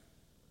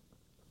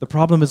 The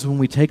problem is when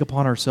we take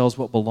upon ourselves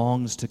what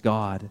belongs to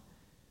God.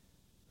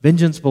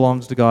 Vengeance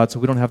belongs to God, so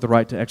we don't have the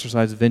right to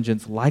exercise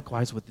vengeance.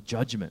 Likewise with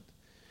judgment.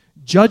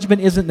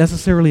 Judgment isn't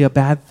necessarily a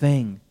bad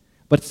thing,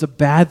 but it's a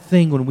bad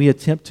thing when we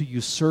attempt to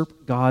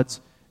usurp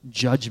God's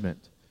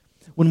judgment.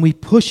 When we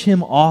push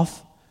Him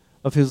off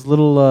of His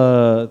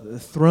little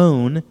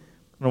throne.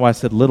 I don't know why I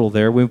said little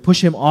there. We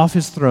push Him off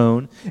His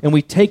throne, and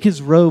we take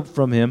His robe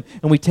from Him,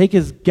 and we take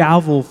His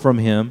gavel from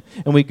Him,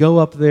 and we go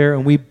up there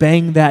and we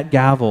bang that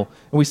gavel,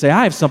 and we say,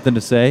 I have something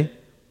to say.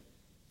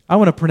 I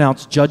want to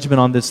pronounce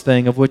judgment on this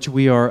thing of which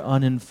we are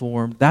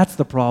uninformed. That's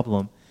the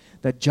problem,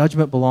 that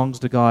judgment belongs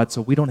to God,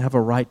 so we don't have a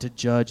right to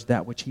judge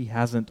that which He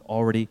hasn't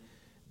already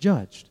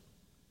judged.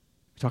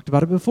 We talked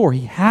about it before.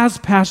 He has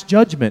passed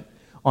judgment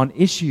on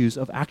issues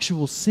of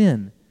actual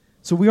sin,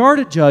 so we are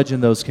to judge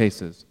in those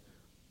cases.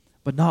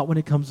 But not when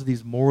it comes to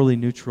these morally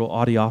neutral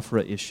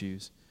adiaphora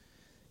issues.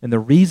 And the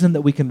reason that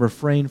we can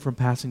refrain from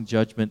passing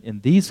judgment in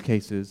these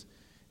cases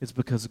is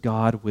because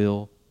God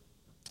will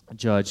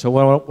judge. So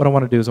what I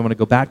want to do is I want to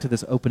go back to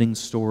this opening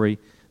story,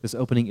 this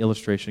opening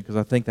illustration, because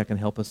I think that can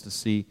help us to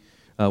see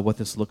what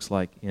this looks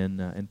like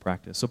in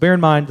practice. So bear in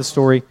mind the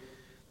story.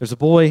 There's a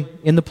boy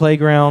in the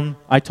playground.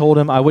 I told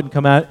him I wouldn't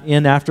come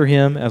in after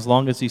him as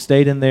long as he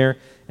stayed in there,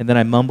 and then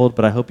I mumbled,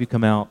 but I hope you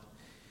come out.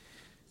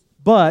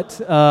 But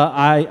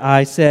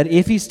I said,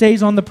 if he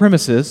stays on the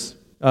premises,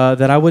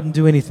 that I wouldn't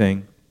do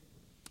anything.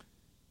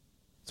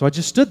 So I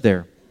just stood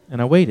there,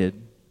 and I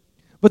waited.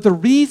 But the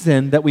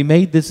reason that we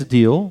made this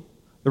deal,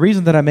 the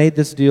reason that I made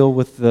this deal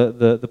with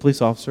the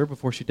police officer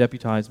before she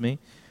deputized me,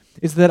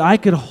 is that I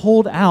could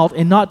hold out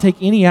and not take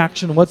any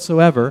action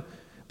whatsoever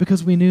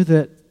because we knew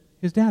that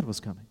his dad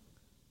was coming.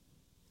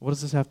 What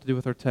does this have to do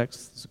with our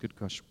text? This is a good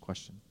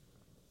question.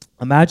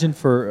 Imagine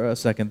for a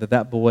second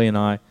that boy and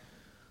I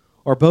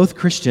are both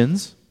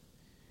Christians,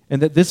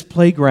 and that this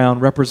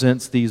playground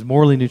represents these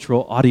morally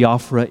neutral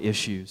adiaphora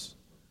issues.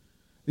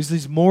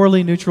 These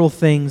morally neutral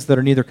things that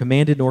are neither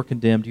commanded nor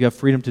condemned. You have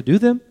freedom to do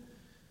them.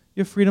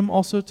 You have freedom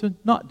also to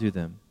not do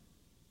them.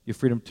 You have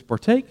freedom to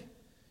partake.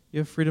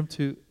 You have freedom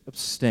to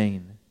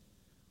abstain.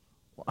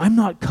 Well, I'm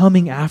not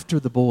coming after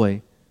the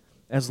boy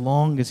as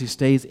long as he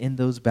stays in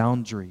those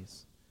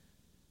boundaries.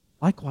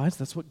 Likewise,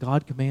 that's what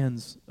God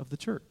commands of the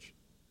church.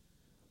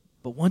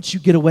 But once you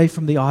get away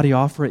from the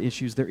adiaphora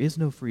issues, there is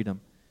no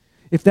freedom.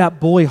 If that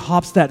boy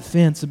hops that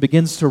fence and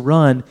begins to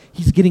run,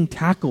 he's getting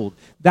tackled.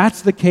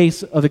 That's the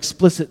case of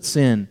explicit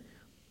sin.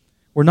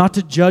 We're not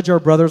to judge our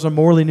brothers on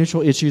morally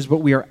neutral issues, but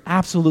we are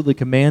absolutely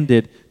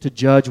commanded to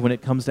judge when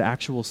it comes to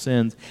actual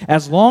sins.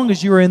 As long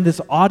as you are in this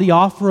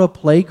adiaphora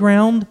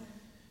playground,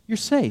 you're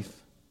safe.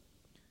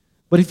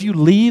 But if you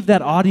leave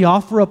that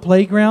adiaphora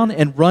playground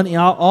and run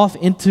off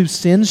into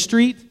Sin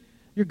Street,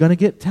 you're going to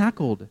get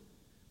tackled.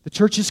 The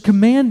church is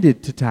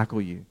commanded to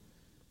tackle you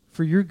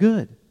for your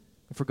good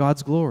and for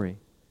God's glory.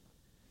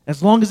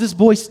 As long as this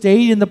boy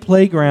stayed in the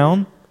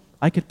playground,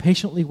 I could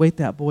patiently wait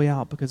that boy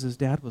out because his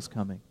dad was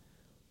coming.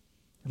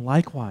 And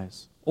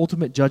likewise,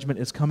 ultimate judgment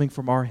is coming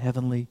from our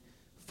Heavenly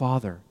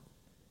Father.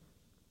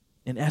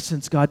 In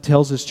essence, God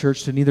tells His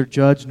church to neither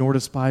judge nor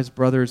despise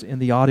brothers in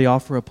the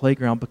adiaphora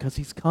playground because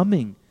He's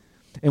coming.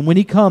 And when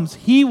He comes,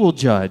 He will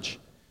judge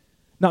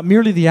not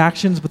merely the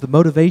actions, but the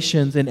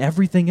motivations and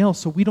everything else,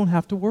 so we don't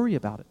have to worry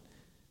about it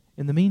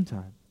in the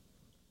meantime.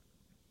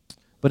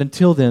 But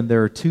until then,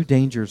 there are two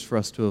dangers for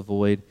us to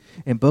avoid,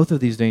 and both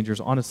of these dangers,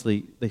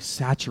 honestly, they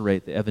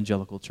saturate the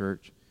evangelical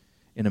church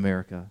in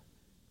America.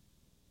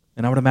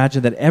 And I would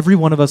imagine that every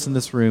one of us in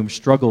this room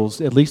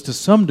struggles, at least to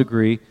some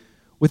degree,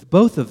 with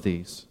both of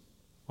these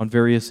on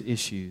various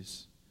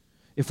issues.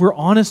 If we're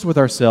honest with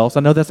ourselves, I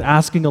know that's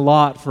asking a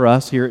lot for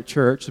us here at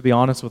church to be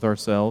honest with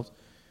ourselves,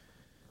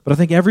 but I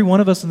think every one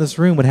of us in this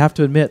room would have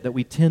to admit that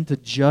we tend to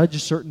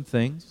judge certain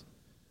things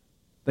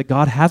that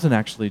God hasn't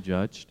actually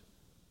judged.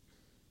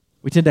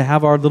 We tend to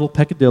have our little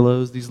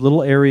peccadillos, these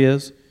little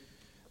areas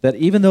that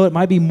even though it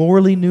might be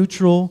morally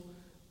neutral,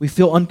 we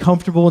feel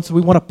uncomfortable, and so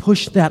we want to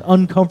push that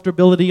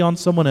uncomfortability on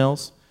someone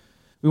else.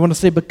 We want to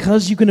say,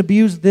 because you can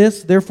abuse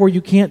this, therefore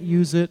you can't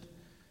use it.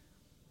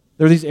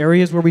 There are these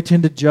areas where we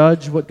tend to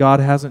judge what God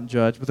hasn't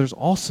judged, but there's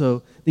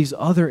also these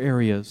other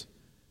areas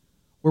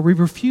where we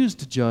refuse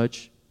to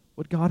judge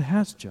what God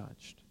has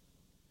judged.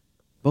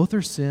 Both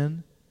are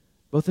sin.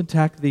 Both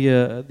attack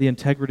the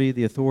integrity,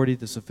 the authority,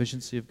 the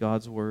sufficiency of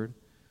God's Word.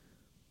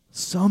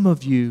 Some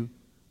of you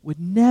would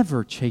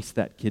never chase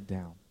that kid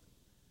down.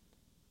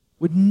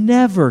 Would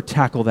never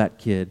tackle that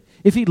kid.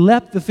 If he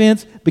leapt the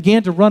fence,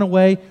 began to run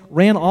away,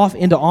 ran off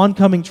into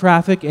oncoming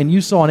traffic, and you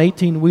saw an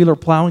 18-wheeler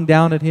plowing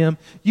down at him,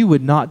 you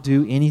would not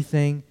do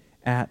anything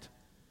at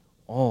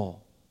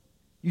all.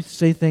 You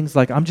say things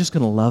like, I'm just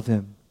going to love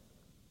him.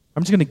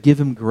 I'm just going to give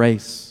him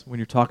grace when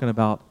you're talking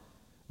about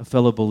a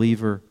fellow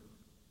believer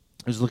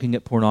who's looking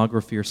at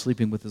pornography or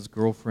sleeping with his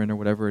girlfriend or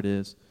whatever it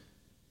is.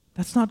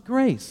 That's not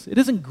grace. It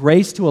isn't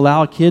grace to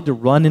allow a kid to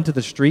run into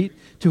the street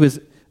to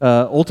his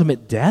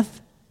ultimate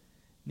death.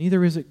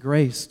 Neither is it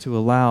grace to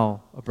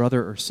allow a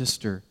brother or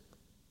sister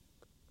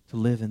to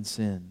live in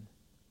sin.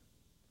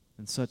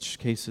 In such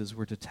cases,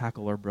 we're to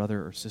tackle our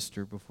brother or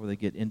sister before they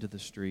get into the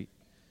street.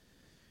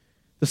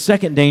 The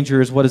second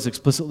danger is what is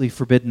explicitly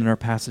forbidden in our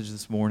passage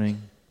this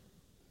morning.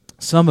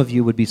 Some of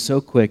you would be so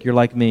quick, you're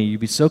like me, you'd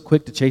be so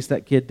quick to chase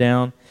that kid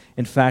down.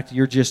 In fact,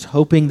 you're just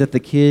hoping that the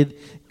kid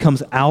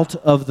comes out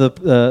of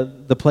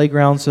the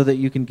playground so that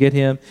you can get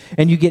him.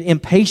 And you get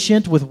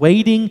impatient with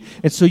waiting,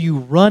 and so you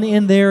run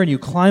in there and you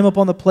climb up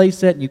on the play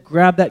set and you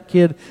grab that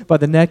kid by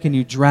the neck and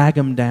you drag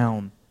him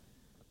down.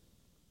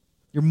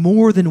 You're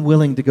more than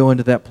willing to go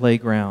into that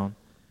playground.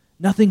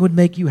 Nothing would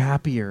make you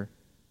happier.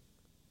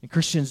 And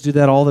Christians do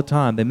that all the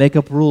time. They make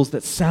up rules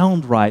that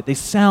sound right. They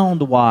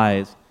sound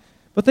wise.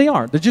 But they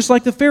aren't. They're just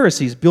like the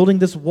Pharisees building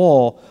this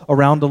wall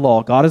around a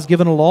law. God has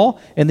given a law,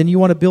 and then you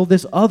want to build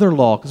this other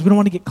law because we don't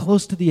want to get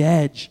close to the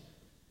edge.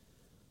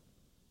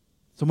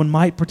 Someone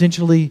might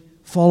potentially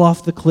fall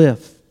off the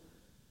cliff.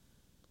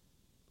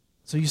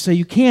 So you say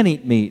you can't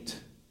eat meat.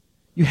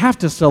 You have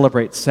to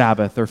celebrate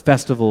Sabbath or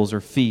festivals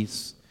or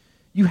feasts.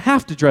 You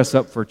have to dress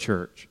up for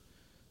church.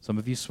 Some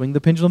of you swing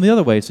the pendulum the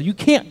other way, so you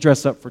can't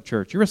dress up for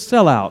church. You're a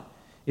sellout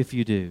if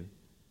you do.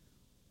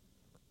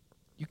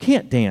 You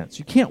can't dance.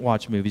 You can't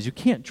watch movies. You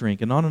can't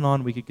drink. And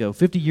on we could go.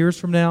 50 years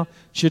from now,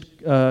 should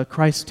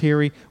Christ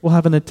tarry, we'll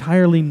have an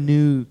entirely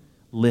new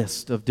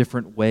list of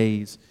different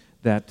ways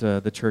that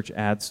the church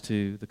adds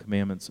to the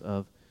commandments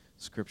of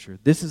Scripture.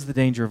 This is the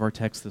danger of our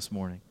text this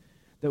morning,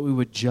 that we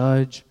would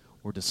judge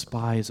or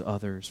despise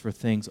others for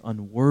things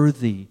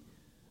unworthy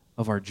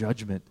of our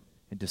judgment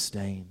and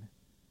disdain.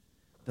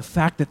 The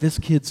fact that this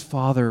kid's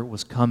father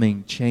was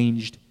coming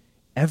changed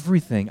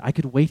everything. I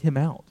could wait him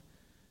out.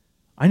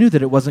 I knew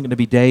that it wasn't going to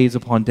be days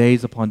upon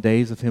days upon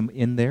days of him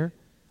in there.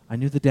 I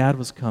knew the dad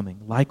was coming.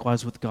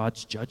 Likewise with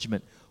God's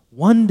judgment.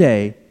 One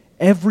day,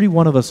 every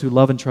one of us who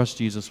love and trust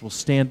Jesus will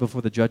stand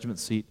before the judgment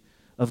seat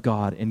of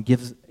God and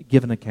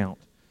give an account,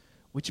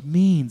 which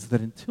means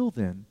that until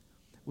then,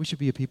 we should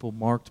be a people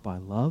marked by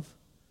love,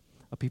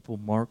 a people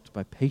marked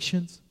by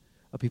patience,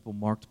 a people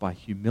marked by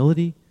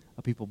humility,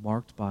 a people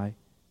marked by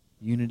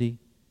unity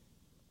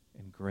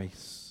and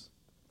grace.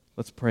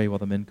 Let's pray while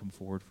the men come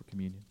forward for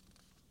communion.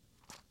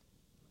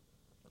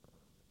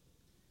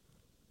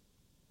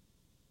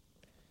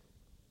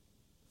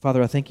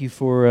 Father, I thank you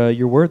for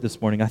your word this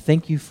morning. I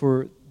thank you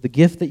for the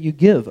gift that you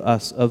give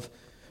us of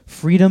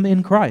freedom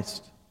in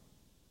Christ.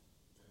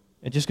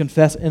 And just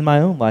confess in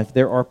my own life,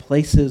 there are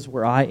places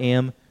where I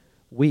am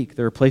weak.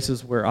 There are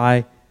places where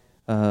I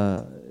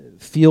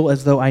feel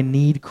as though I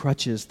need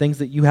crutches, things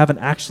that you haven't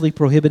actually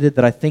prohibited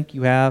that I think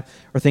you have,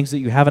 or things that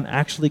you haven't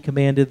actually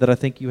commanded that I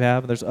think you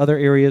have. And there's other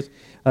areas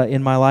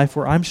in my life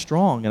where I'm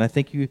strong, and I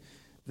thank you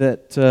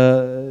that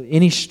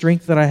any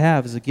strength that I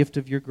have is a gift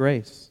of your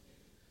grace.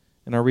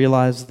 And I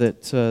realize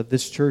that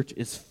this church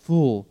is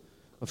full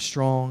of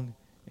strong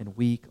and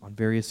weak on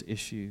various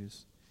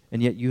issues.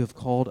 And yet you have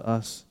called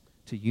us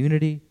to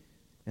unity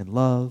and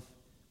love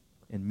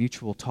and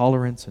mutual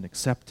tolerance and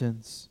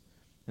acceptance.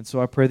 And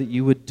so I pray that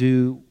you would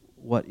do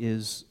what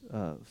is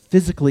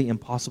physically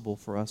impossible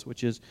for us,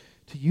 which is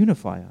to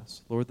unify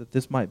us. Lord, that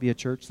this might be a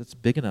church that's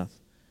big enough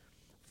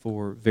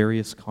for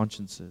various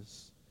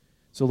consciences.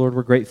 So Lord,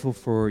 we're grateful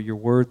for your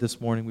word this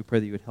morning. We pray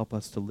that you would help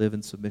us to live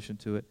in submission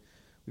to it.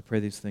 We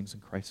pray these things in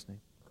Christ's name.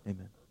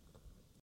 Amen.